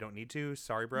a way we don't need to.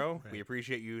 Sorry, bro. Right. We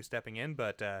appreciate you stepping in,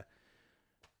 but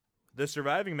the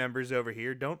surviving members over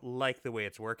here don't like the way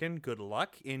it's working. Good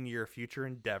luck in your future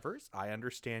endeavors. I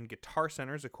understand Guitar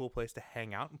Center is a cool place to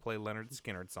hang out and play Leonard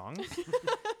Skinner songs.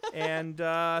 And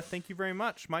thank you very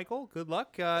much, Michael. Good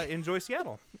luck. Enjoy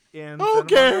Seattle. And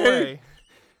Okay.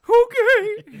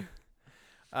 Okay.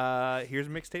 Here's a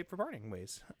mixtape for parting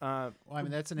ways. Well, I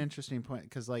mean, that's an interesting point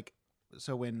because, like,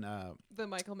 so when The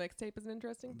Michael mixtape is an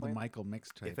interesting the point. Michael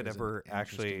mixtape, If it is ever an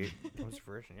actually interesting- comes to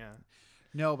fruition, yeah.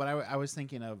 No, but I was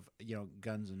thinking of, you know,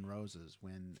 Guns N' Roses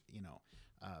when, you know,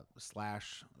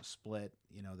 Slash split.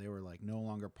 You know, they were like no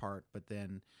longer part, but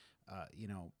then, you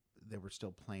know, they were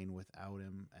still playing without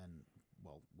him, and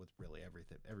well, with really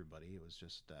everybody. It was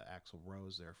just Axl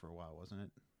Rose there for a while, wasn't it?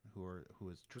 Who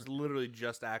was It was literally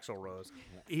just Axl Rose.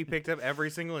 He picked up every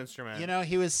single instrument. you know,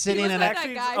 he was sitting was in like a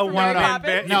that guy a from one Mary man Poppins.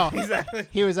 band. No. exactly.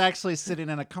 he was actually sitting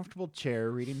in a comfortable chair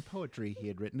reading poetry he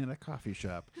had written in a coffee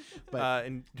shop. But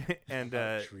And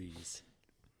trees.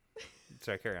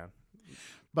 sorry, carry on.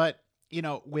 But you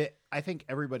know, I think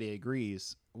everybody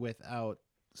agrees without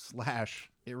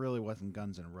Slash, it really wasn't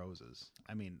Guns N' Roses.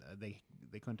 I mean, they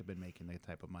couldn't have been making the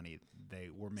type of money they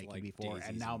were It's making like before, and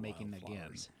daisies now and making again.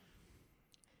 wildflowers.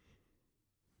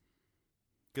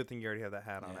 Good thing you already have that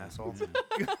hat on, Yeah. asshole. All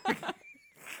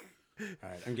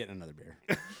right, I'm getting another beer.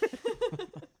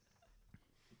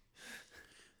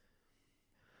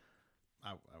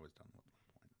 I was done with my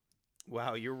point.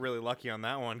 Wow, you're really lucky on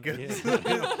that one. 'Cause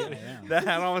Yeah. that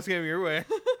almost came your way.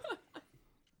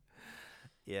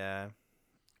 Yeah.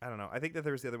 I don't know. I think that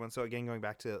there was the other one. So again, going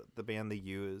back to the band they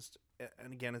used,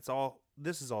 and again,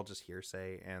 this is all just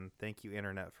hearsay. And thank you,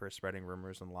 internet, for spreading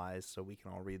rumors and lies, so we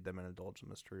can all read them and indulge in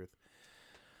this truth.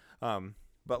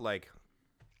 But like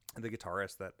the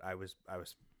guitarist that I was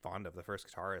fond of, the first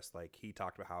guitarist, like he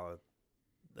talked about how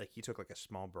like he took like a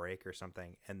small break or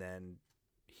something, and then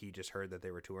he just heard that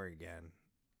they were touring again,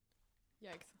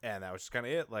 Yikes. and that was just kind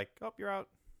of it. Like, oh, you're out.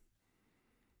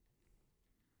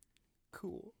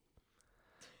 Cool.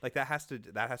 Like that has to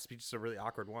be just a really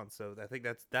awkward one. So I think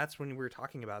that's when we were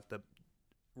talking about the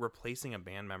replacing a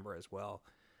band member as well.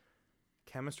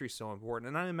 Chemistry is so important,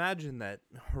 and I imagine that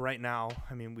right now,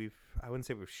 I mean, I wouldn't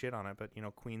say we've shit on it, but you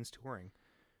know, Queen's touring,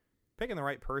 picking the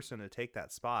right person to take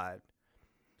that spot.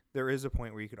 There is a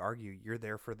point where you could argue you're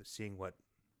there for seeing what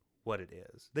it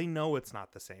is. They know it's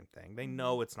not the same thing. They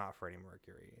know it's not Freddie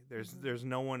Mercury. There's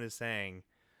no one is saying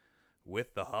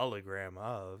with the hologram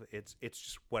of it's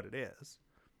just what it is.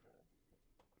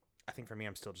 I think for me,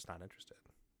 I'm still just not interested.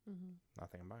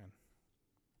 Nothing I'm buying.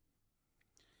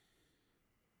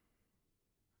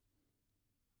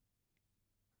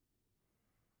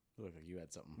 Look like you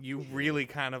had something. You really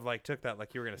kind of like took that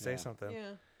like you were going to say Yeah. something.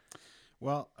 Yeah.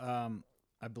 Well,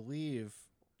 I believe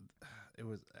it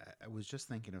was. I was just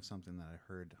thinking of something that I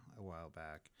heard a while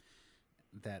back.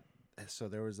 So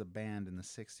there was a band in the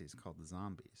 '60s called the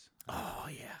Zombies. Oh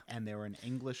yeah. And they were an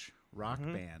English rock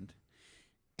Mhm. band,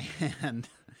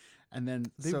 and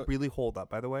then They so really hold up,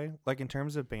 by the way. Like in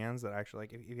terms of bands that actually,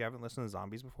 like if you haven't listened to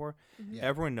Zombies before, Yeah.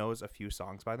 everyone knows a few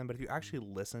songs by them. But if you actually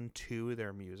listen to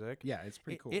their music, yeah, it's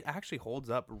pretty cool. it actually holds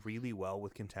up really well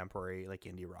with contemporary like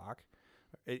indie rock.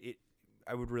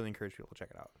 I would really encourage people to check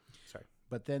it out. Sorry.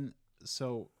 But then,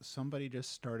 so somebody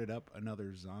just started up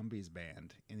another Zombies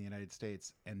band in the United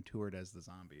States and toured as the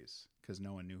Zombies because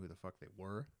no one knew who the fuck they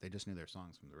were. They just knew their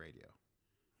songs from the radio.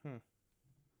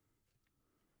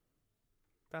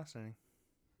 Fascinating.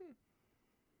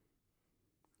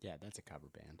 Yeah, that's a cover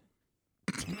band.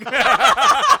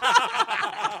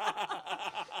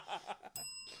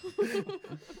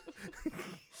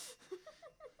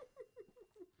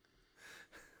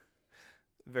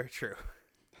 Very true.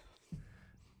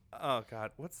 Oh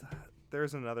God, what's that?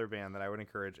 There's another band that I would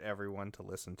encourage everyone to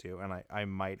listen to, and I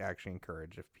might actually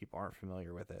encourage, if people aren't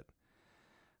familiar with it,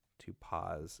 to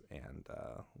pause and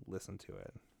listen to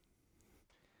it.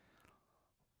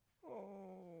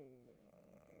 Oh,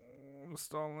 I'm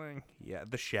stalling. Yeah,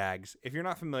 the Shags. If you're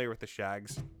not familiar with the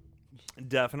Shags,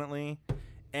 definitely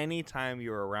anytime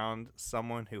you're around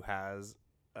someone who has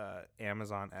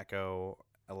Amazon Echo,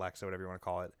 Alexa, whatever you want to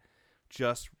call it,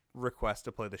 just request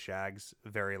to play the Shags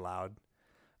very loud.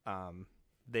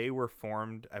 They were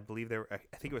formed, I believe I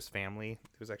think it was family.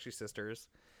 It was actually sisters,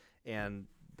 and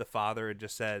the father had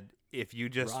just said, if you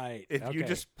just Right. if you Okay.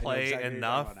 just I know play exactly what you're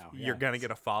enough, talking about now. you're Yeah. gonna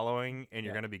get a following and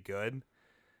you're Yeah. gonna be good.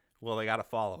 Well, they got a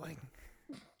following,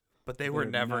 but they were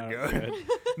They're never not good.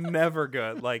 Never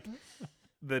good. Like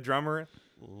the drummer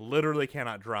literally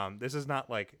cannot drum. This is not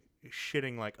like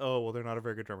shitting like, oh well, they're not a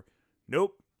very good drummer.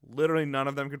 Nope. Literally none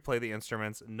of them could play the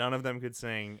instruments. None of them could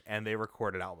sing, and they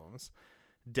recorded albums.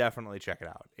 Definitely check it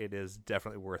out. It is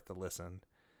definitely worth the listen.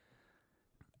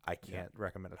 I can't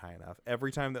recommend it high enough.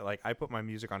 Every time that like I put my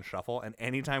music on shuffle, and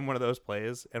anytime one of those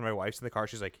plays, and my wife's in the car,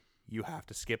 she's like, "You have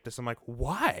to skip this." I'm like,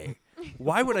 "Why?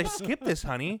 Why would I skip this,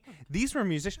 honey? These were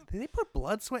musicians. They put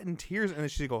blood, sweat, and tears." And then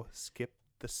she'd go, "Skip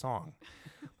the song."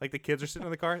 Like the kids are sitting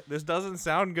in the car. This doesn't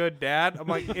sound good, Dad. I'm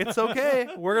like, "It's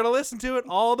okay. We're gonna listen to it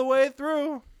all the way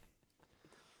through."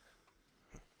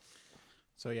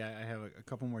 So yeah, I have a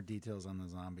couple more details on the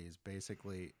Zombies.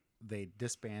 Basically, they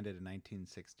disbanded in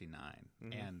 1969,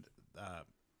 and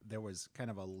there was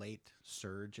kind of a late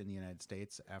surge in the United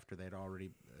States after they'd already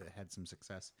had some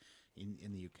success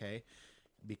in the UK,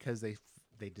 because they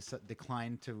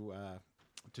declined to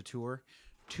tour.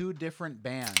 Two different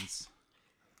bands,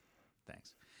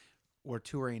 were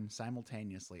touring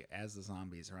simultaneously as the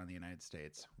Zombies around the United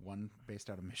States. One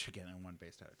based out of Michigan and one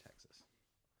based out of Texas.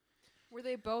 Were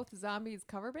they both Zombies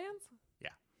cover bands? Yeah.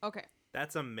 Okay.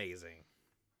 That's amazing.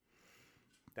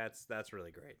 That's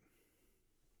really great.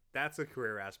 That's a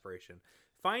career aspiration.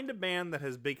 Find a band that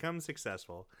has become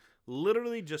successful.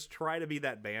 Literally just try to be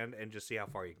that band and just see how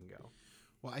far you can go.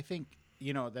 Well, I think,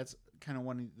 that's kind of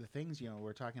one of the things,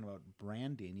 we're talking about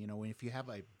branding. If you have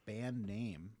a band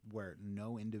name where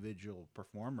no individual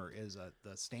performer is the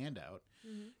standout,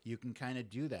 you can kind of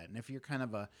do that. And if you're kind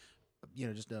of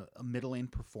just a middling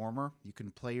performer, you can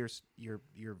play your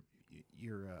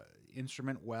your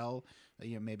instrument well.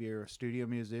 Maybe you're a studio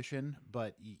musician,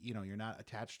 but you're not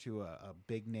attached to a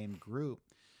big name group.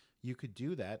 You could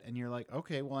do that, and you're like,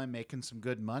 okay, well, I'm making some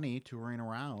good money touring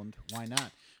around. Why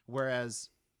not? Whereas,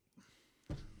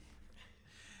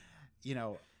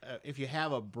 if you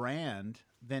have a brand,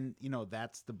 then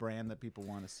that's the brand that people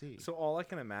want to see. So all I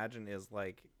can imagine is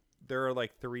like there are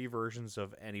like 3 versions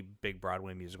of any big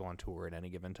Broadway musical on tour at any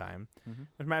given time. Mhm.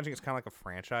 I'm imagining it's kind of like a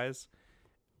franchise.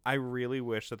 I really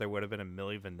wish that there would have been a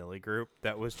Milli Vanilli group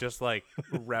that was just like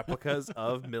replicas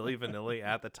of Milli Vanilli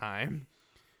at the time,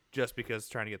 just because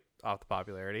trying to get off the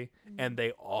popularity. And they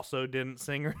also didn't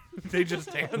sing or they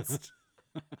just danced.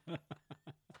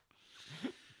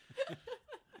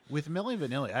 With Milli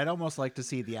Vanilli, I'd almost like to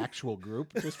see the actual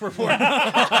group just perform.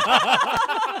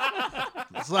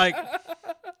 It's like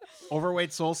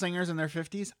overweight soul singers in their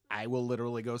 50s. I will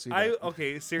literally go see that.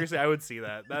 Okay, seriously, I would see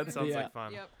that. That sounds Yeah. like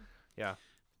fun. Yep. Yeah.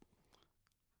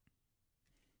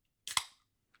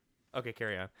 Okay,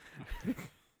 carry on.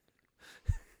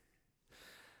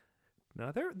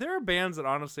 No, there are bands that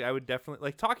honestly I would definitely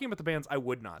like talking about the bands I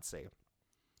would not see.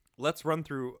 Let's run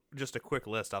through just a quick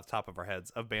list off the top of our heads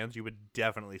of bands you would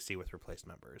definitely see with replaced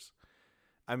members.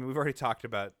 I mean, we've already talked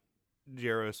about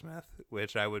Aerosmith,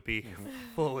 which I would be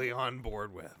fully on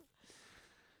board with.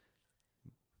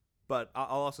 But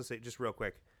I'll also say, just real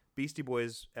quick, Beastie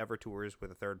Boys ever tours with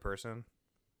a third person?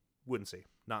 Wouldn't see.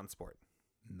 Not in sport.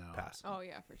 No. Pass. Oh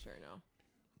yeah, for sure. No.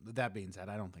 That being said,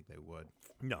 I don't think they would.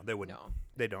 No, they wouldn't. No.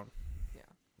 They don't. Yeah.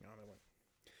 No, they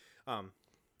wouldn't.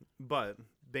 But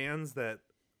bands that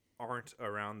aren't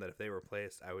around that if they were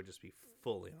replaced, I would just be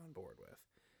fully on board with.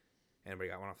 Anybody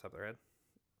got one off the top of their head?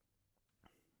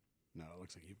 No, it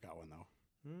looks like you've got one though.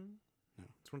 No.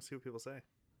 Just want to see what people say.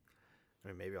 I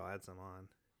mean, maybe I'll add some on.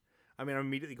 I mean, I'm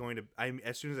immediately going to.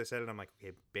 As soon as I said it, I'm like,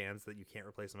 okay, bands that you can't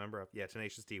replace a member of. Yeah,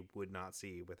 Tenacious D would not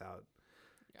see without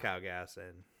Kyle Gass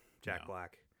and Jack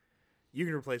Black. You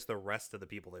can replace the rest of the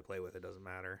people they play with. It doesn't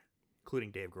matter,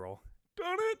 including Dave Grohl.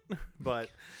 Darn it! But,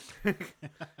 but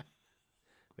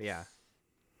yeah.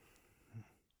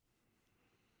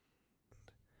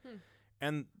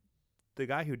 And the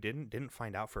guy who didn't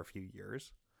find out for a few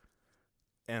years,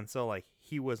 and so like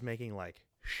he was making like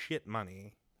shit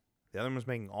money. The other one was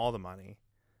making all the money,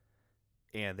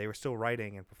 and they were still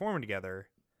writing and performing together,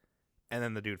 and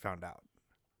then the dude found out.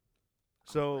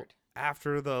 So Awkward.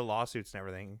 after the lawsuits and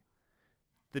everything,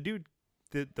 the dude,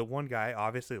 the one guy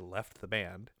obviously left the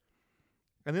band,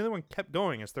 and the other one kept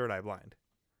going as Third Eye Blind.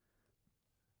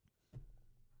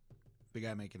 The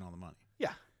guy making all the money.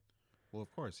 Yeah. Well,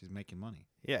 of course, he's making money.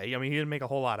 Yeah, I mean, he didn't make a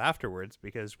whole lot afterwards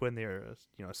because when they're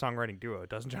a songwriting duo, it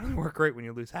doesn't generally work great when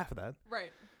you lose half of that.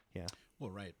 Right. Yeah.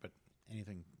 Well, right, but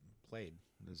anything played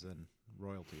is then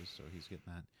royalties, so he's getting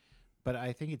that. But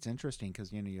I think it's interesting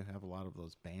because you have a lot of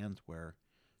those bands where,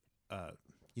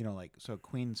 like so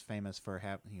Queen's famous for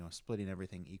splitting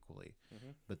everything equally,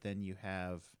 but then you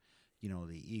have,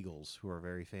 the Eagles who are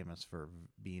very famous for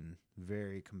being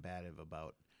very combative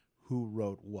about who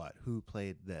wrote what, who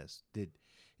played this,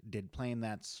 did playing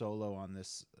that solo on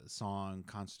this song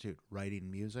constitute writing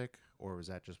music, or was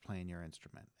that just playing your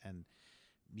instrument? And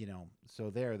so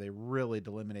they really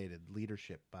delimited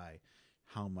leadership by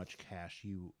how much cash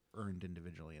you earned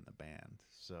individually in the band.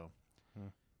 So,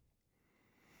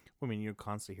 I mean, you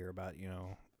constantly hear about,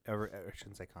 I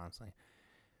shouldn't say constantly.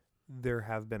 There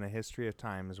have been a history of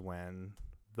times when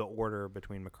the order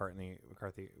between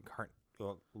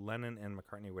Lennon and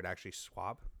McCartney would actually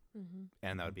swap,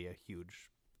 and that would be a huge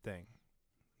thing.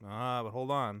 But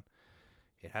hold on.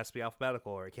 It has to be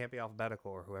alphabetical, or it can't be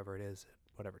alphabetical, or whoever it is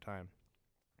at whatever time.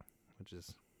 Which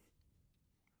is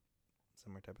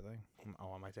similar type of thing.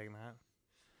 Oh, am I taking that?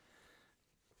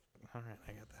 All right,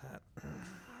 I got that.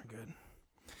 Good.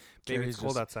 Baby, Carrie's it's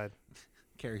cold just- outside.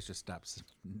 Carrie's just stops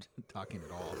talking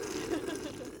at all.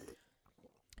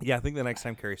 Yeah, I think the next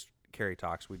time Carrie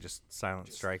talks, we just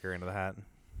silent strike her into the hat.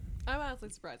 I'm honestly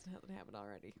surprised it hasn't happened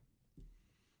already.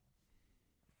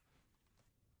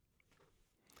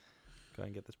 Go ahead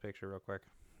and get this picture real quick.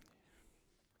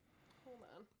 Hold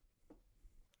on.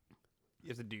 You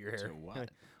have to do your hair. So what?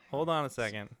 Hold on a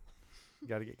second.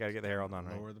 Gotta get the hair all done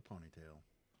right. Lower the ponytail.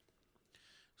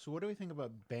 So what do we think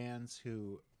about bands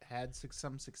who had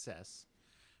some success,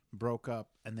 broke up,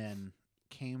 and then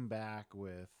came back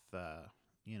with,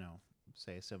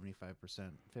 say 75%,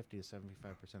 50 to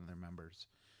 75% of their members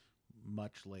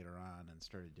much later on and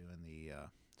started doing the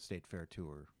State Fair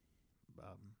tour?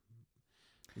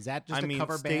 Is that just a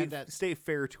cover band? State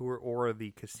Fair tour or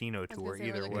the casino I was tour, gonna say,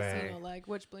 either or the way. Casino, like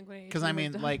which Blink-182 Because I was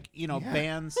mean, done.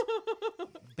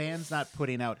 bands not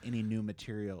putting out any new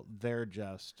material. They're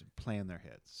just playing their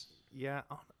hits. Yeah,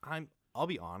 I'll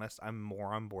be honest. I'm more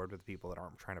on board with the people that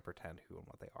aren't trying to pretend who and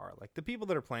what they are. Like the people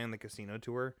that are playing the casino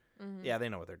tour, yeah, they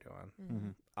know what they're doing. Mm-hmm.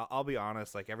 I'll be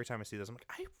honest. Like every time I see this, I'm like,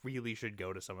 I really should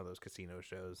go to some of those casino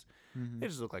shows. Mm-hmm. They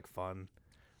just look like fun.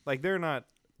 Like they're not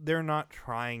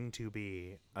trying to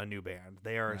be a new band.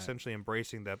 They are Right. essentially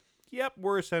embracing the. Yep,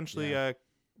 we're essentially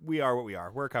we are what we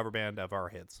are. We're a cover band of our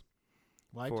hits.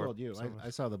 Well, I for told you, some of us. I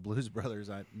saw the Blues Brothers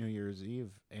on New Year's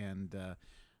Eve, and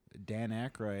Dan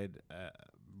Aykroyd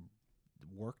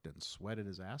worked and sweated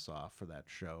his ass off for that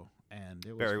show, and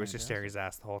it was Barry was just staring fantastic.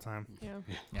 his ass the whole time. Yeah.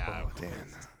 Yeah, Oh, Dan.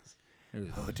 it was,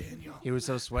 Oh, Daniel. he was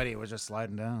so sweaty, it was just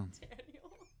sliding down. Daniel.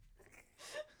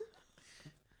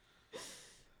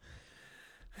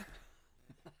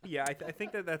 Yeah, I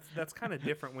think that's kind of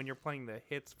different when you're playing the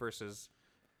hits versus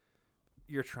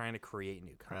you're trying to create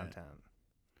new Right. content.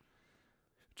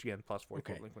 Which again, plus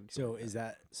 44 Okay. Blink-182. So is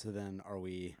that so? Then are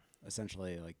we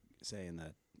essentially like saying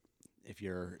that if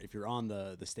you're on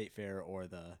the state fair or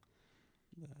the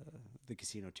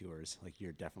casino tours, like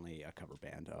you're definitely a cover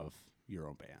band of your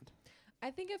own band? I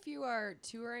think if you are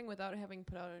touring without having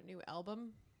put out a new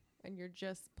album and you're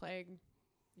just playing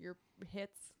your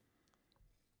hits,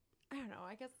 I don't know.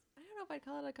 I don't know if I'd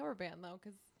call it a cover band though,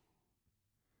 because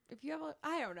if you have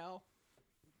I don't know.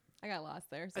 I got lost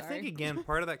there. I Sorry. think again,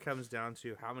 part of that comes down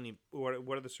to how many. What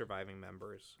are the surviving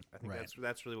members? I think Right.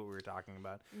 that's really what we were talking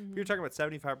about. Mm-hmm. If you're talking about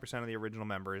 75% of the original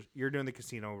members, you're doing the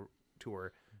casino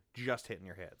tour, just hitting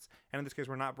your hits. And in this case,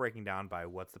 we're not breaking down by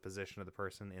what's the position of the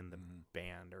person in the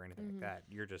band or anything like that.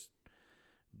 You're just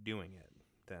doing it.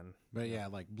 Then But yeah,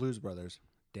 like Blues Brothers,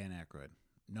 Dan Aykroyd.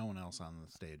 No one else on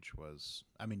the stage was.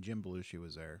 I mean, Jim Belushi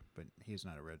was there, but he's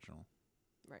not original.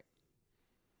 Right.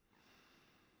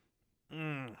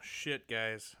 Shit,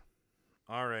 guys.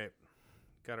 All right.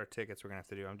 Got our tickets we're going to have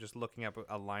to do. I'm just looking up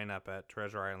a lineup at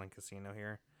Treasure Island Casino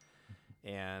here.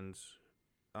 And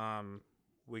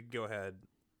we can go ahead.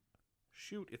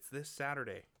 Shoot, it's this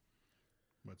Saturday.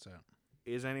 What's that?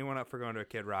 Is anyone up for going to a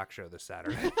Kid Rock show this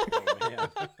Saturday?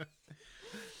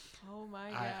 Oh my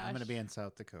gosh. I'm going to be in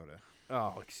South Dakota.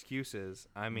 Oh, excuses.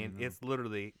 I mean, it's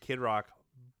literally Kid Rock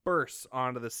bursts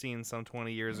onto the scene some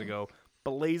 20 years ago,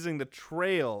 blazing the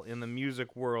trail in the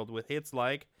music world with hits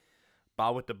like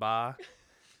Ba with the Ba,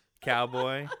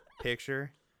 Cowboy,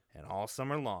 Picture, and All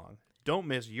Summer Long. Don't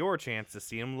miss your chance to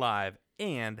see him live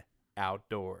and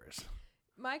outdoors.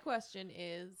 My question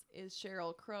is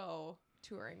Sheryl Crow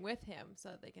touring with him so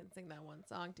that they can sing that one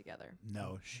song together?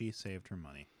 No, she saved her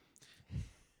money.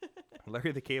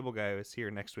 Larry the Cable Guy is here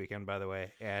next weekend, by the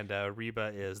way, and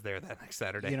Reba is there that next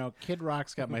Saturday. You know, Kid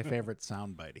Rock's got my favorite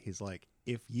soundbite. He's like,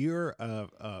 if you're a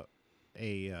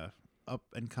up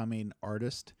and coming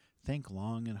artist, think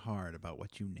long and hard about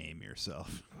what you name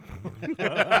yourself.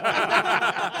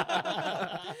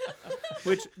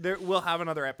 Which we'll have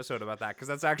another episode about that because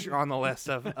that's actually on the list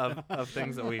of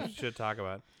things that we should talk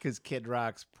about. Because Kid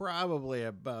Rock's probably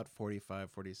about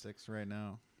 45, 46 right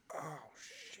now. Oh,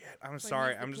 shit. I'm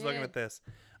sorry. he's the I'm just looking kid. at this.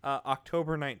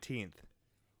 October 19th,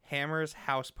 Hammer's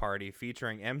House Party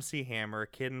featuring MC Hammer,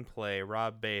 Kid and Play,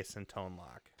 Rob Bass, and Tone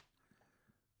Lock.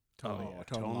 Tone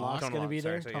Tone Lock's Lock's gonna be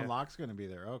there? Tone Yeah. Lock's going to be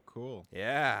there. Oh, cool.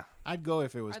 Yeah. I'd go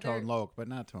if it was Are Tone there- Loc, but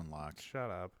not Tone Lock. Shut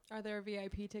up. Are there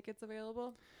VIP tickets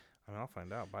available? I mean, I'll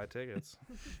find out. Buy tickets.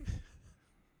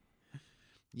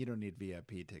 You don't need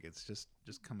VIP tickets. Just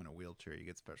come in a wheelchair. You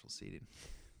get special seating.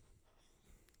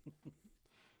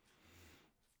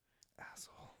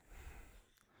 Asshole.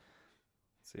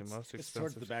 See, most It's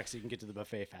towards the expensive. back so you can get to the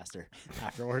buffet faster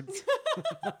afterwards.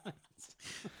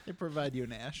 They provide you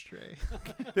an ashtray.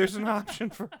 There's an option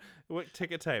for what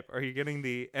ticket type? Are you getting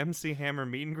the MC Hammer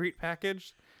meet and greet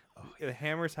package, the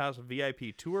Hammer's House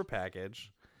VIP tour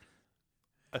package,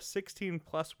 a 16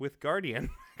 plus with Guardian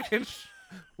package,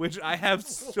 which I have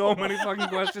so many fucking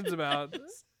questions about.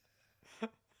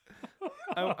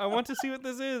 I want to see what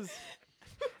this is.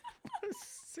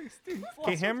 16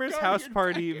 Okay, Hammer's House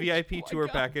Party VIP tour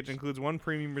package includes one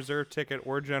premium reserve ticket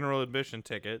or general admission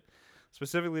ticket,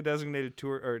 specifically designated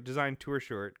tour or designed tour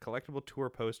shirt, collectible tour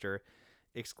poster,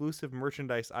 exclusive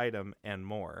merchandise item, and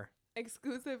more.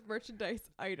 Exclusive merchandise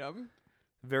item.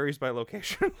 Varies by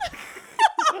location.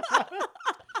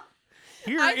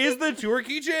 Here I is the tour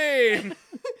keychain.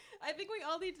 I think we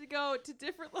all need to go to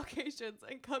different locations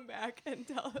and come back and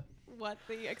tell what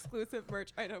the exclusive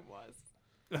merch item was.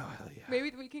 Oh, hell yeah.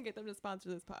 Maybe we can get them to sponsor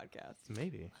this podcast.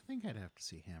 Maybe. I think I'd have to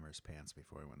see Hammer's pants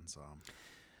before I went and saw him.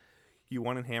 You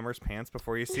want in Hammer's pants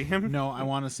before you see him? No, I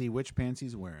want to see which pants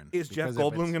he's wearing. Is Jeff because if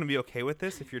Goldblum it's- going to be okay with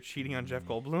this if you're cheating on Jeff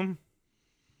Goldblum?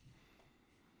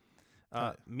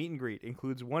 Meet and greet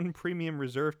includes one premium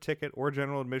reserve ticket or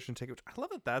general admission ticket. Which I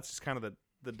love that that's just kind of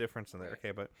the difference in there.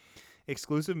 Okay, but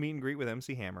exclusive meet and greet with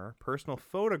MC Hammer, personal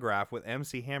photograph with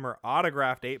MC Hammer,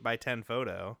 autographed 8x10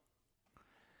 photo,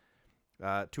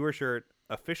 tour shirt,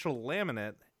 official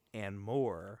laminate, and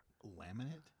more.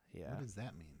 Laminate? Yeah. What does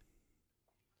that mean?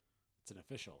 It's an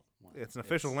official one. It's an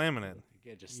official laminate.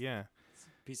 Yeah. It's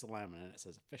a piece of laminate. It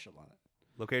says official on it.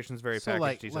 Location's very So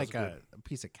packaged. like a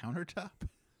piece of countertop?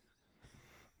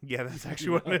 Yeah, that's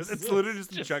actually what it is. It's literally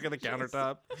just a chunk of the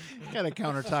countertop. Got a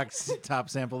countertop top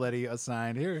sample that he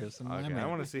assigned. Here is some Okay, laminate. I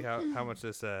want to see how much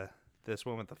this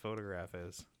one with the photograph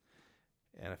is,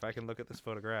 and if I can look at this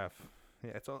photograph,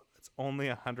 yeah, it's only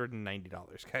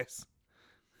 $190, guys.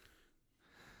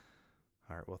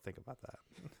 All right, we'll think about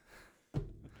that.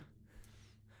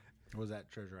 Was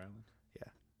that Treasure Island? Yeah.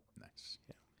 Nice.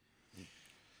 Yeah.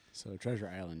 So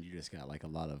Treasure Island, you just got like a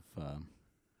lot of,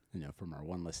 from our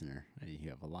one listener, you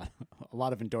have a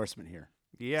lot of endorsement here.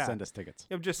 Yeah. Send us tickets.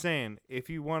 I'm just saying, if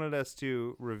you wanted us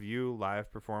to review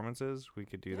live performances, we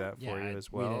could do that for you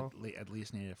as well. We'd at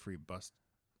least need a free bus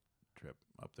trip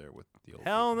up there with the old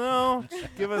Hell no.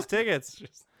 Give us tickets.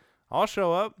 I'll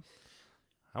show up.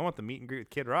 I want the meet and greet with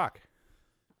Kid Rock.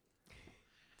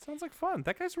 Sounds like fun.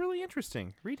 That guy's really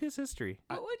interesting. Read his history.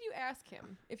 What would you ask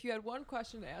him if you had one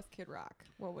question to ask Kid Rock?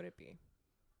 What would it be?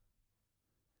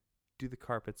 Do the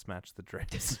carpets match the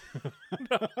drapes?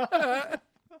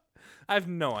 I have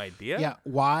no idea. Yeah,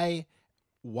 why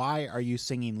are you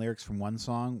singing lyrics from one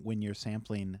song when you're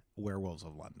sampling Werewolves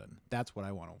of London? That's what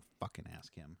I want to fucking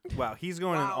ask him. Wow, he's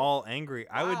going in Wow. all angry.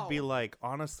 I would be Wow. like,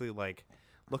 honestly, like,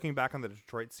 looking back on the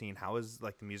Detroit scene, how is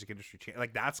like the music industry changing?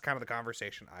 Like, that's kind of the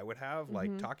conversation I would have.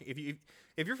 Like, talking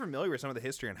if you're familiar with some of the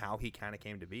history and how he kind of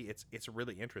came to be, it's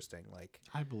really interesting. Like,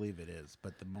 I believe it is,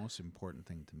 but the most important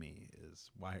thing to me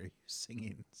is why are you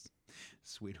singing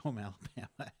Sweet Home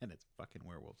Alabama and it's fucking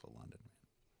Werewolves of London?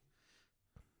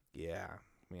 yeah,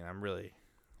 I mean, I'm really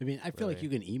I feel like Really? you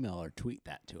can email or tweet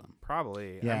that to him.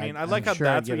 probably. Yeah, I mean, I I'm like how sure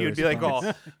I'd that's what get a you'd be like.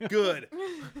 Oh, good.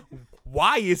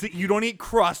 Why is it you don't eat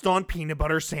crust on peanut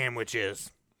butter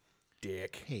sandwiches,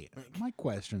 dick? Hey, my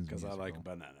question's Because I musical. like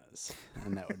bananas,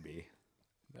 and that would be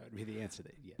the answer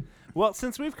that you get. Well,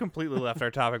 since we've completely left our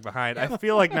topic behind, I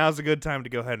feel like now's a good time to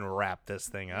go ahead and wrap this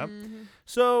thing up.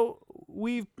 So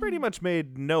we've pretty much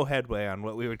made no headway on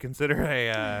what we would consider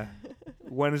a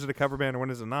when is it a cover band or when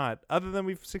is it not, other than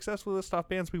we've successfully listed off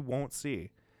bands we won't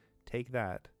see. Take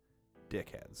that,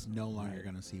 dickheads. No longer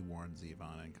going to see Warren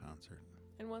Zevon in concert.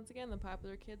 And once again, the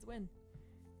popular kids win.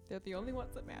 They're the only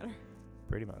ones that matter.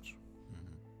 Pretty much.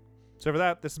 So for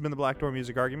that, this has been the Black Door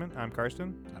Music Argument. I'm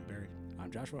Karsten. I'm buried.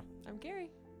 I'm Joshua. I'm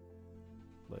Gary.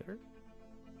 Later.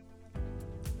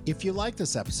 If you like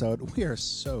this episode, we are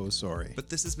so sorry. But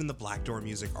this has been the Black Door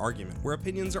Music Argument, where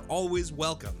opinions are always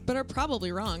welcome. But are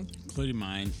probably wrong. Including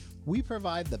mine. We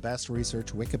provide the best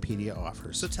research Wikipedia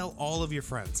offers. So tell all of your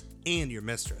friends and your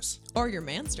mistress. Or your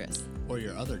manstress. Or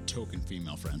your other token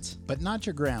female friends. But not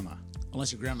your grandma.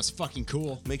 Unless your grandma's fucking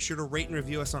cool. Make sure to rate and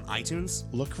review us on iTunes.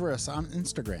 Look for us on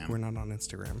Instagram. We're not on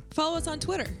Instagram. Follow us on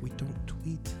Twitter. We don't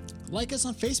tweet. Like us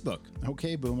on Facebook.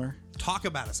 Okay, Boomer. Talk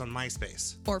about us on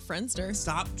MySpace. Or Friendster.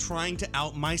 Stop trying to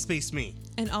out MySpace me.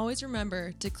 And always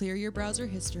remember to clear your browser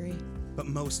history. But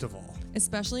most of all,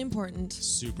 Especially important.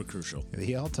 Super crucial.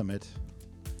 The ultimate.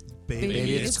 baby,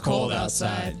 Baby, it's cold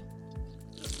outside.